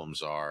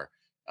problems are.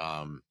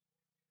 Um,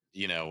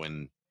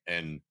 and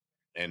and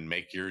and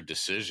make your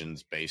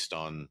decisions based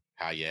on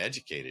how you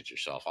educated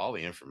yourself. All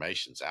the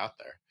information's out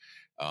there.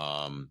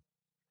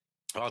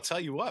 I'll tell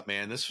you what,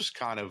 man, this was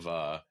kind of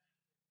fun.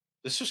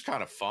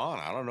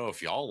 I don't know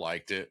if y'all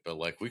liked it, but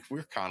like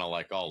we're kind of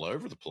like all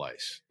over the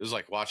place. It was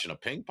like watching a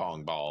ping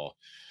pong ball.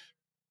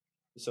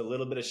 It's a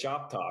little bit of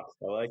shop talk.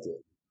 I like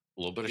it.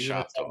 A little bit of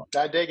shop talk.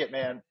 I dig it,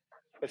 man.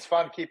 It's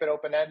fun. Keep it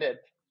open ended.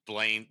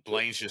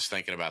 Blane's just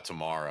thinking about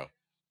tomorrow.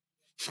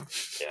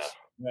 Yeah.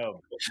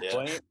 No,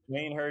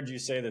 Blaine heard you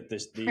say that the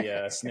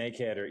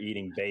snakehead are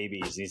eating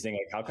babies. He's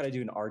thinking, like, how could I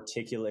do an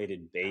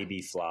articulated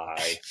baby fly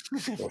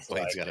with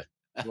like a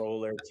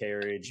roller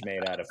carriage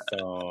made out of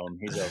foam?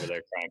 He's over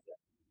there cranking.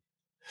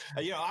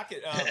 I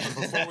could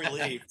before we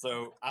leave.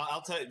 So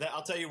I'll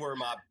tell you where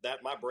my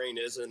brain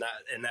is in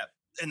that.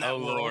 Oh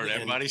Lord!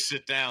 Everybody,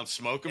 sit down.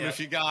 Smoke them if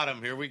you got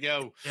them. Here we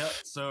go. Yeah.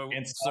 So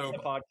the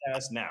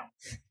podcast now.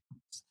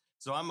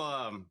 So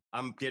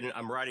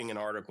I'm writing an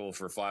article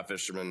for Fly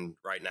Fisherman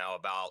right now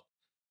about,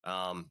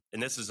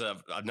 and this is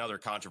another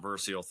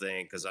controversial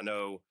thing because I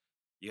know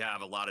you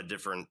have a lot of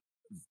different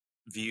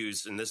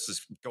views, and this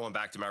is going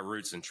back to my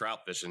roots in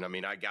trout fishing. I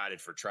mean, I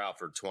guided for trout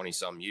for 20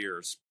 some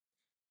years,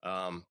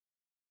 and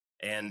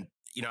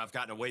I've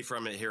gotten away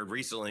from it here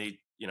recently.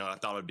 I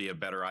thought it'd be a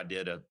better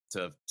idea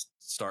to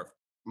start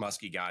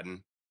muskie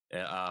guiding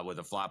with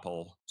a fly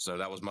pole. So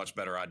that was much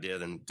better idea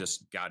than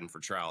just guiding for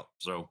trout.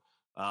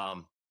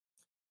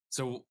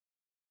 So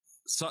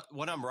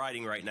what I'm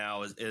writing right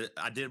now is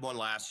I did one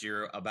last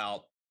year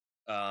about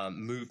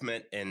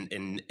movement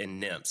and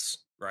nymphs,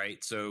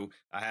 right? So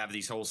I have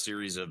these whole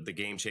series of the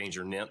game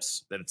changer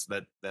nymphs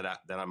that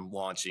I'm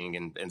launching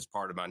and it's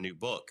part of my new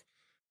book.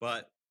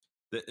 But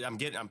I'm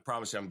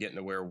promising I'm getting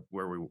to where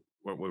we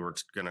were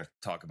going to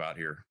talk about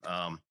here.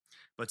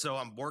 But so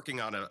I'm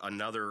working on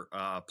another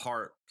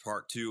part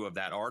two of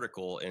that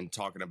article and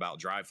talking about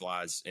dry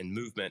flies and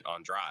movement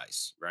on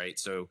dries, right?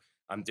 So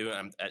I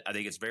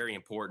think it's very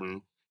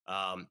important.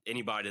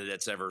 Anybody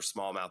that's ever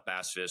smallmouth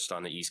bass fished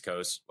on the East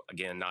Coast,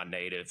 again, not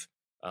native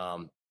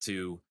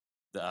to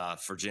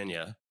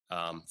Virginia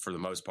for the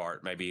most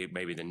part,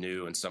 maybe the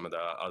New and some of the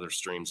other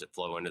streams that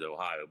flow into the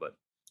Ohio. But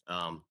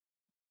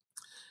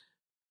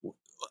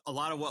a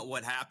lot of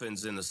what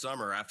happens in the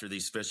summer after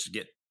these fish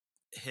get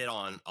hit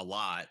on a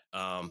lot,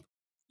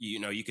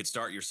 you could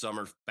start your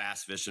summer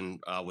bass fishing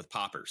with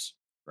poppers,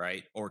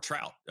 right? Or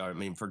trout. I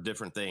mean, for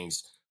different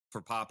things. For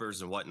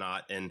poppers and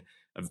whatnot. And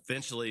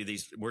eventually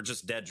we're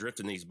just dead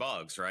drifting these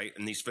bugs, right?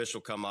 And these fish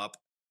will come up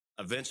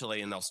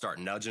eventually and they'll start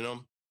nudging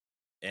them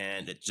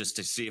and just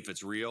to see if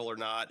it's real or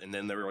not. And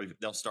then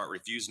they'll start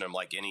refusing them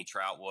like any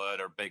trout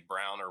would or big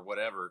brown or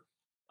whatever.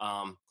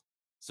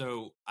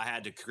 So I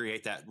had to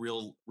create that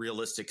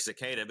realistic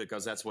cicada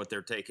because that's what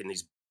they're taking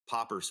these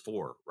poppers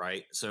for,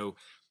 right? So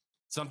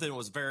something that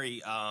was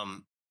very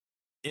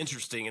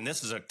interesting, and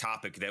this is a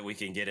topic that we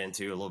can get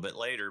into a little bit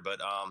later, but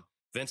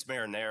Vince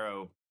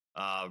Marinero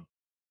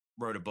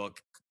wrote a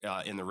book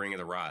in the Ring of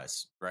the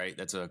Rise, right?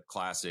 That's a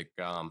classic.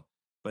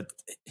 But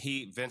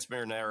Vince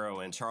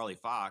Marinero and Charlie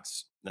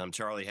Fox,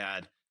 Charlie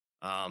had,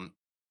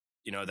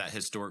 that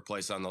historic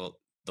place on the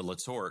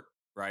Latort,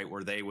 right?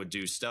 Where they would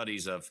do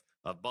studies of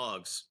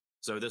bugs.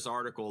 So this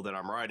article that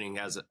I'm writing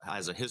has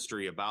a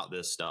history about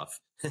this stuff.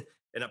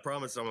 And I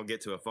promise I'm going to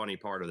get to a funny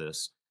part of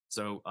this.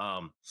 So,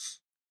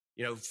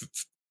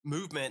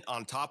 movement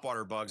on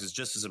topwater bugs is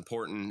just as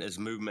important as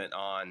movement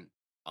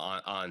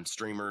on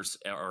streamers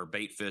or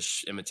bait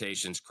fish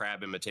imitations,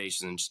 crab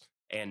imitations,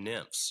 and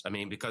nymphs. I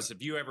mean, because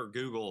if you ever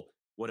Google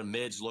what a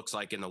midge looks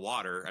like in the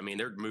water, I mean,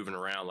 they're moving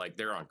around like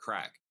they're on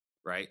crack,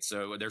 right?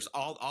 So there's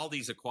all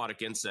these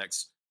aquatic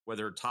insects,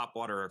 whether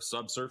topwater or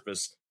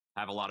subsurface,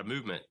 have a lot of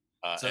movement.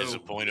 As a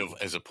point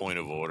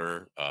of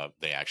order,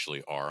 they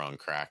actually are on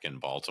crack in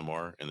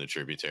Baltimore, in the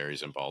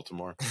tributaries in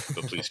Baltimore.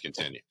 But please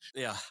continue.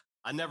 Yeah,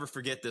 I never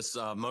forget this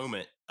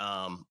moment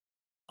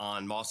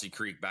on Mossy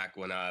Creek back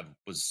when I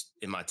was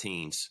in my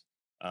teens.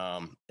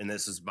 And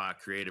this is my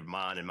creative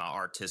mind and my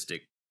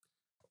artistic,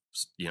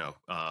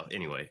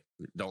 anyway,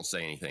 don't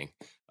say anything.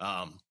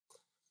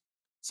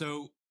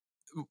 So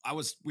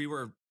we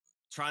were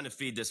trying to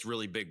feed this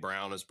really big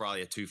brown. It was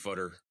probably a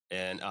 2-footer.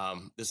 And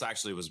this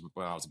actually was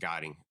when I was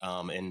guiding.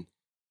 And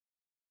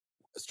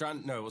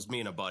it was me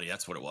and a buddy.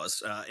 That's what it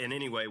was. And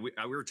anyway, we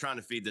were trying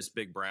to feed this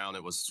big brown.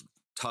 It was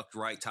tucked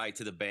right tight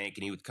to the bank,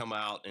 and he would come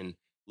out and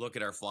look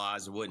at our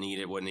flies and wouldn't eat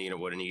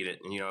it.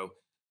 And,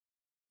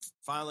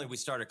 finally we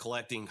started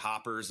collecting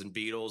hoppers and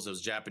beetles,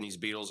 those Japanese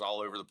beetles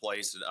all over the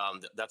place.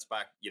 That's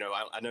back,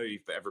 I know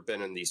you've ever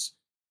been in these,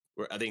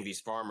 where I think these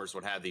farmers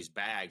would have these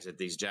bags at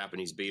these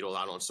Japanese beetles.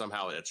 I don't know,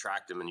 somehow it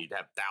attracted them and you'd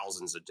have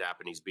thousands of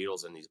Japanese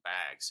beetles in these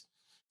bags.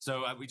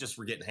 So we just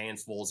were getting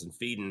handfuls and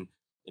feeding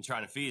and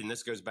trying to feed. And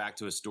this goes back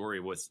to a story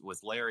with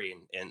Larry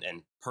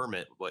and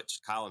Permit, which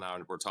Kyle and I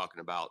were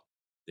talking about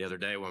the other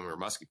day when we were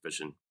musky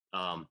fishing.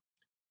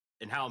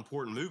 And how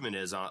important movement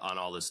is on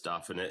all this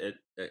stuff. And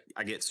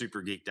I get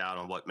super geeked out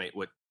on what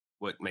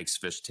what makes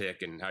fish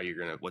tick and how you're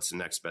going to, what's the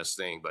next best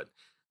thing. But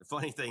the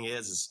funny thing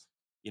is,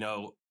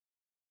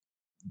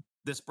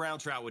 this brown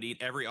trout would eat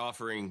every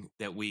offering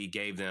that we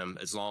gave them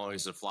as long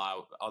as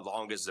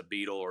the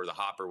beetle or the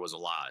hopper was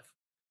alive.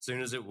 As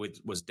soon as it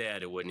was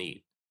dead, it wouldn't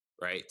eat.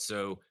 Right.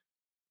 So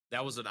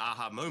that was an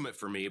aha moment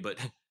for me. But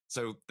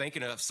so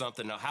thinking of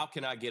something, how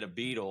can I get a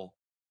beetle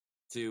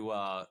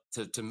to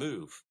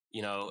move,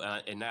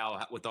 and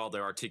now with all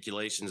their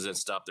articulations and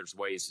stuff, there's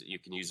ways that you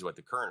can use it with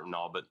the current and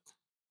all, but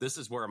this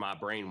is where my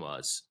brain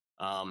was.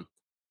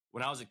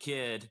 When I was a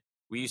kid,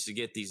 we used to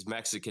get these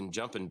Mexican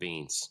jumping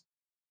beans.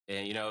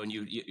 And, and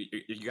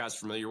you guys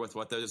familiar with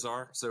what those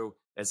are? So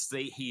as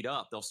they heat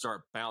up, they'll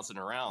start bouncing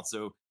around.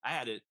 So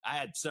I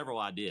had several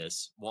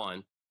ideas.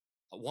 One,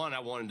 I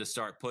wanted to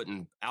start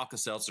putting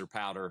Alka-Seltzer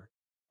powder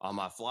on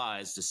my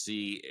flies to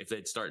see if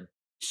they'd start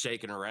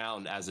shaking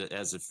around as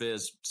a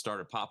fizz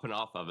started popping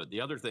off of it.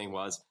 The other thing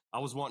was I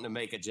was wanting to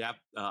make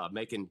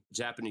making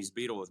Japanese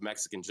beetle with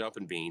Mexican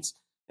jumping beans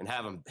and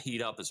have them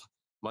heat up as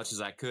much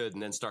as I could,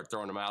 and then start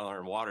throwing them out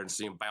in water and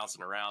see them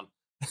bouncing around.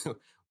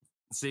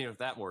 Seeing if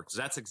that works.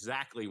 That's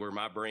exactly where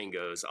my brain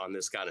goes on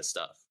this kind of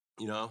stuff.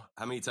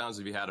 How many times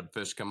have you had a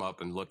fish come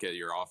up and look at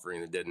your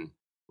offering that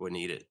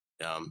wouldn't eat it?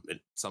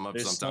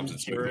 Sometimes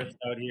it's tourist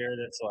out here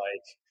that's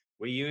like,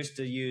 we used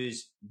to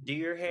use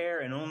deer hair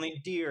and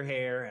only deer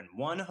hair and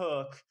one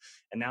hook,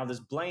 and now this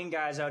Blaine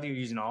guy's out here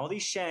using all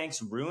these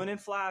shanks, ruining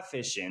fly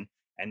fishing,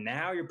 and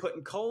now you're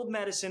putting cold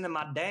medicine in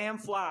my damn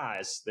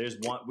flies.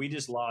 We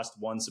just lost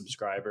one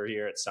subscriber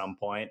here at some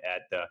point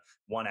at the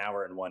 1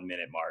 hour and 1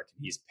 minute mark.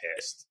 He's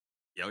pissed.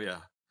 Oh yeah.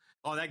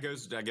 Oh, that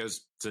goes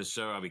to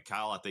show. I mean,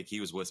 Kyle, I think he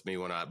was with me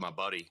when my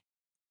buddy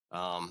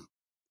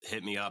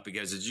hit me up. He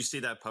goes, "Did you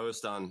see that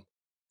post on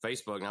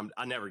Facebook?" And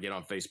I never get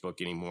on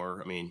Facebook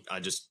anymore. I mean, I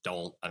just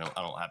don't. I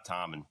don't have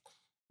time and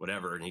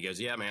whatever. And he goes,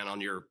 "Yeah, man, on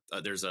your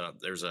there's a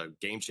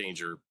Game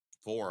Changer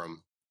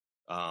forum,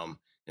 and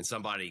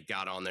somebody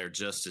got on there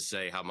just to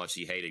say how much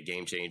he hated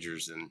Game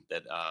Changers and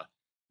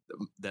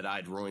that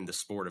I'd ruined the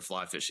sport of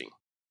fly fishing."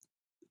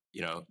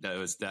 That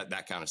was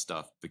that kind of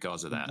stuff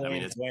because of that. I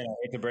mean, I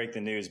hate to break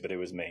the news, but it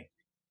was me.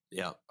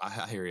 Yeah,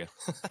 I hear you.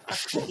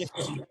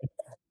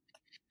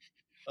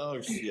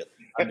 Oh shit!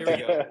 Here we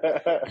go.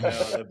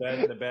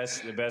 The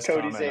best Cody's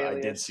comment. alias.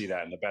 I did see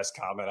that, and the best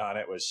comment on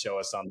it was show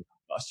us on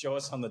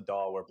the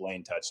doll where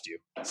Blaine touched you.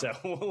 So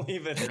we'll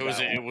leave it.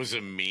 It was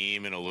a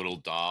meme and a little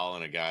doll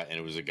and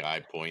it was a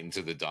guy pointing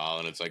to the doll,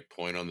 and it's like,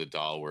 point on the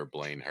doll where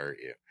Blaine hurt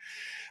you.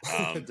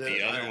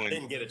 The other one, I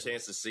didn't get a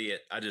chance to see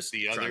it. I just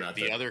the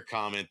other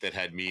comment that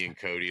had me and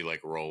Cody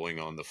like rolling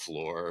on the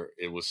floor.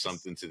 It was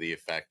something to the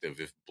effect of,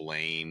 if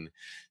Blaine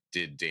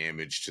did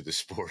damage to the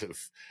sport of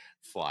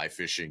fly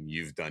fishing,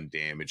 you've done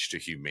damage to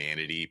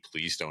humanity.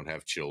 Please don't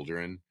have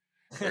children.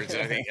 Or I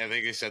think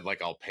they said,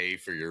 like, I'll pay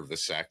for your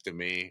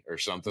vasectomy or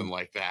something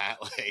like that.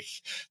 Like,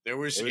 there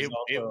was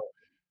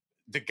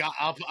the guy.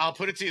 I'll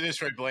put it to you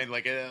this way, Blaine.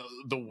 Like,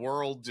 the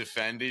world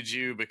defended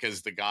you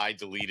because the guy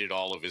deleted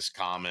all of his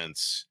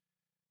comments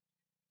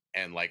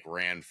and like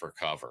ran for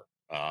cover.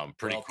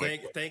 Pretty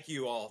quick. Thank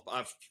you all.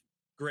 I've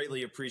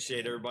greatly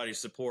appreciate everybody's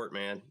support,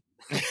 man.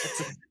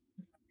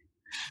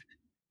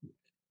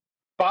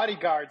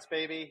 Bodyguards,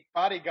 baby.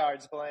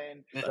 Bodyguards,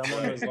 Blaine.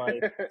 Someone was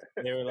like,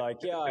 they were like,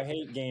 "Yeah, I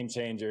hate Game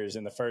Changers."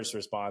 And the first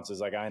response is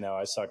like, "I know,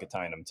 I suck at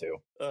tying them too."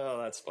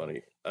 Oh, that's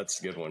funny. That's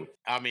a good one.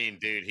 I mean,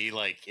 dude,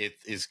 it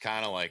is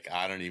kind of like,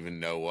 I don't even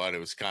know what. It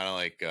was kind of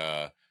like,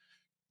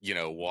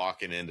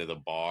 walking into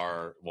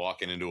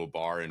a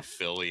bar in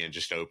Philly and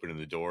just opening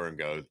the door and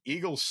go,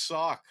 "Eagles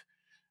suck."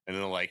 And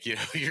then, like,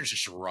 you're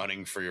just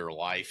running for your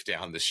life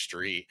down the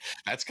street.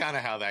 That's kind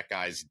of how that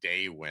guy's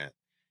day went.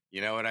 You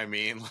know what I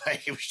mean?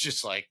 Like, it was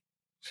just like,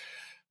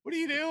 what are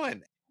you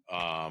doing?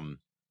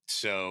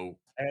 So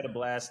I had a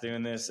blast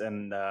doing this,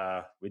 and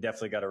we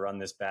definitely got to run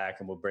this back,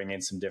 and we'll bring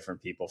in some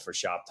different people for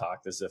Shop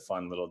Talk. This is a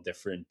fun little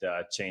different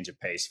change of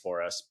pace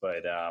for us.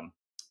 But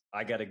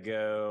I got to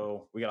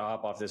go. We got to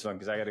hop off this one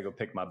because I got to go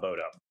pick my boat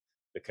up.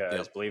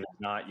 Because believe it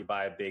or not, you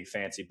buy a big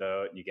fancy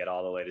boat and you get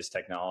all the latest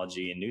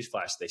technology, and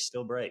newsflash, they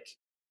still break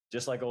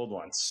just like old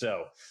ones.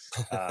 So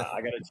I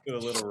got to do a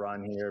little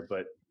run here,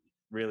 but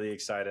really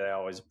excited. I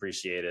always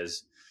appreciate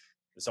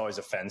this always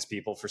offends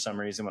people for some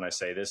reason when I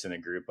say this in a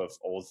group of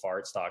old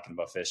farts talking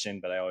about fishing,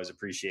 but I always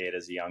appreciate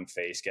as a young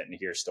face getting to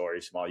hear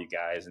stories from all you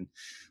guys and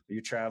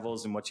your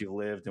travels and what you've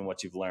lived and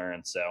what you've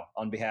learned. So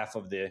on behalf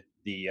of the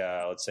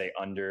let's say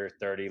under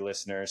 30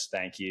 listeners,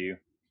 thank you.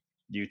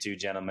 You two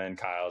gentlemen,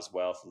 Kyle as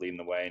well, for leading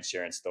the way and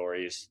sharing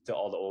stories. To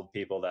all the old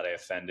people that I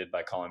offended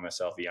by calling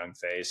myself a young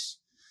face,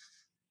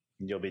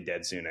 you'll be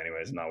dead soon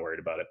anyways. I'm not worried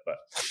about it, but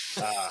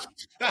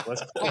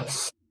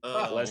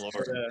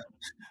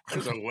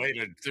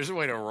there's a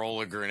way to roll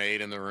a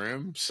grenade in the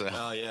room. So,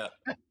 yeah.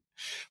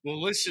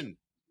 Well, listen,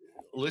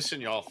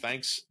 y'all.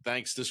 Thanks.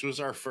 This was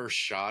our first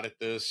shot at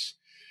this.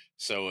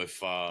 So if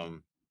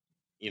we're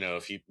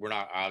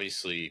not,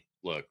 obviously,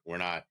 look,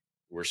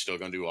 we're still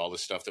going to do all the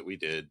stuff that we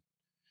did.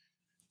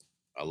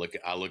 I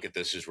look at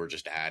this as we're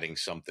just adding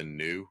something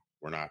new.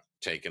 We're not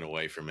taking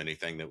away from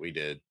anything that we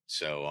did.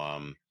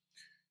 So,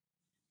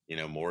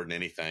 more than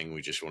anything,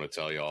 we just want to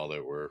tell you all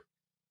that we're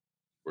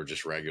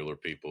just regular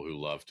people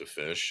who love to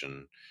fish,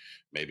 and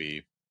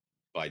maybe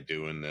by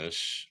doing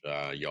this,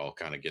 y'all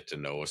kind of get to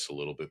know us a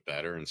little bit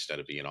better instead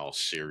of being all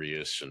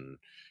serious and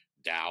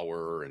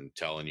dour and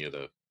telling you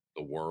the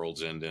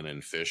world's ending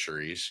in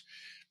fisheries.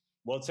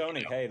 Well,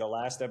 Tony, hey, the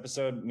last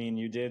episode me and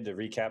you did, the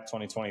recap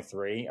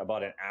 2023,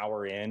 about an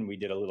hour in, we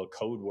did a little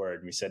code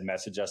word. We said,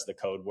 message us the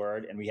code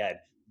word. And we had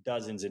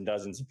dozens and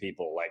dozens of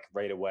people like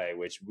right away,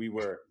 which we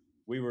were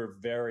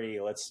very,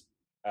 let's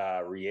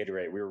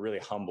reiterate, we were really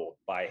humbled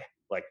by,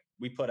 like,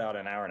 we put out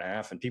an hour and a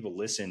half and people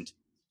listened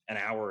an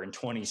hour and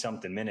 20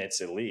 something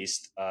minutes at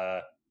least,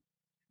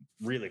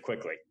 really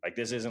quickly. Like,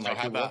 this isn't So like,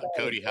 how about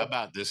Cody? How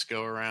about this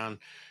go around?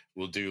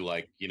 We'll do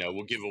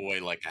we'll give away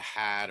like a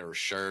hat or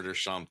shirt or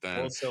something.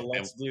 Well, so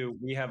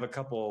we have a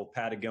couple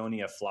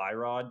Patagonia fly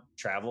rod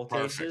travel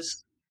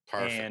cases.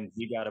 Perfect. And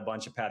we got a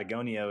bunch of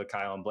Patagonia with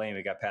Kyle and Blaine.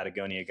 We got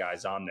Patagonia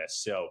guys on this.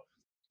 So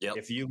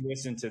if you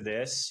listen to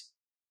this,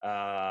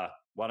 why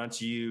don't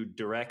you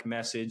direct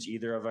message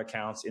either of our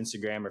accounts,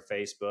 Instagram or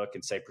Facebook,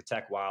 and say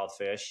protect wild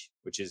fish,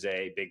 which is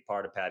a big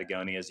part of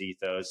Patagonia's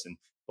ethos. And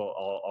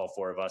all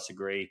four of us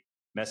agree.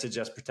 Message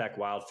us, protect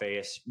wild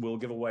fish. We'll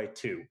give away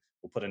 2.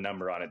 We'll put a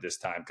number on it this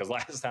time, because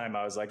last time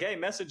I was like, hey,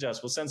 message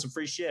us. We'll send some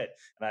free shit.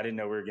 And I didn't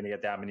know we were going to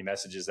get that many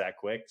messages that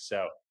quick.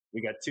 So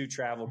we got 2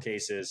 travel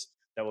cases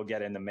that will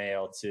get in the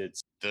mail to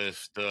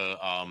the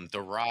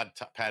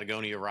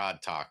Patagonia rod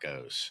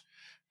tacos.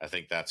 I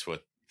think that's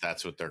what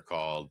they're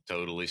called.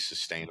 Totally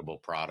sustainable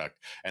product.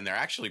 And they're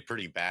actually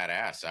pretty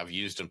badass. I've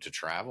used them to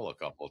travel a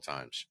couple of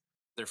times.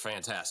 They're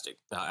fantastic.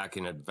 I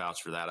can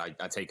vouch for that.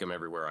 I take them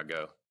everywhere I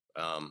go.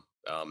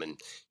 And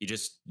you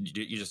just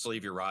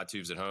leave your rod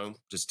tubes at home.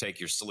 Just take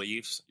your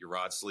sleeves, your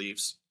rod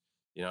sleeves,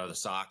 the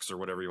socks or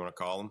whatever you want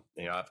to call them.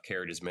 I've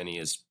carried as many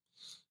as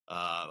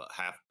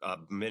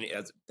many.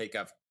 I think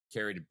I've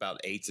carried about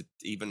 8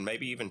 to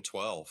maybe even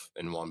 12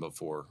 in one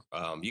before.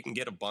 You can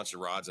get a bunch of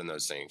rods in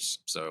those things.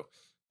 So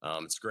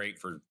it's great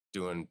for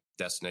doing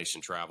destination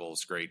travel.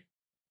 It's great.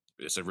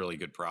 It's a really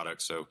good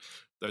product. So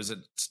those that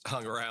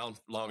hung around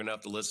long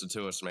enough to listen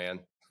to us, man,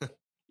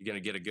 you're going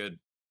to get a good.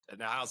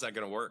 Now, how's that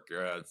going to work?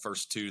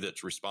 First 2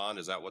 that respond,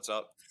 is that what's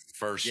up?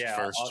 First 2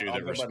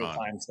 that respond.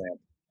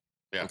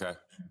 Yeah. Okay.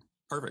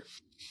 Perfect.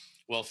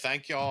 Well,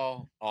 thank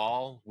y'all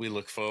all. We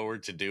look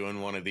forward to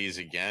doing one of these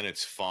again.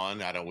 It's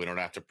fun. We don't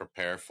have to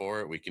prepare for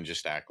it. We can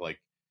just act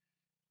like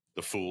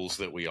the fools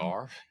that we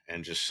are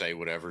and just say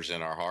whatever's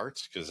in our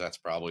hearts, because that's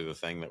probably the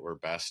thing that we're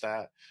best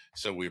at.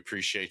 So we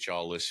appreciate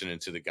y'all listening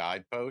to the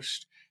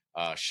guidepost.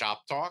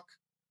 Shop Talk,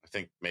 I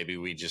think maybe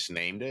we just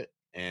named it.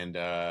 And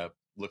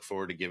look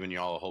forward to giving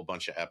y'all a whole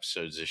bunch of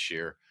episodes this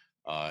year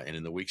and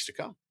in the weeks to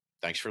come.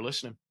 Thanks for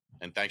listening.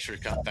 And thanks for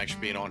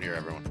being on here,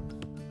 everyone.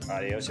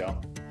 Adios,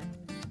 y'all.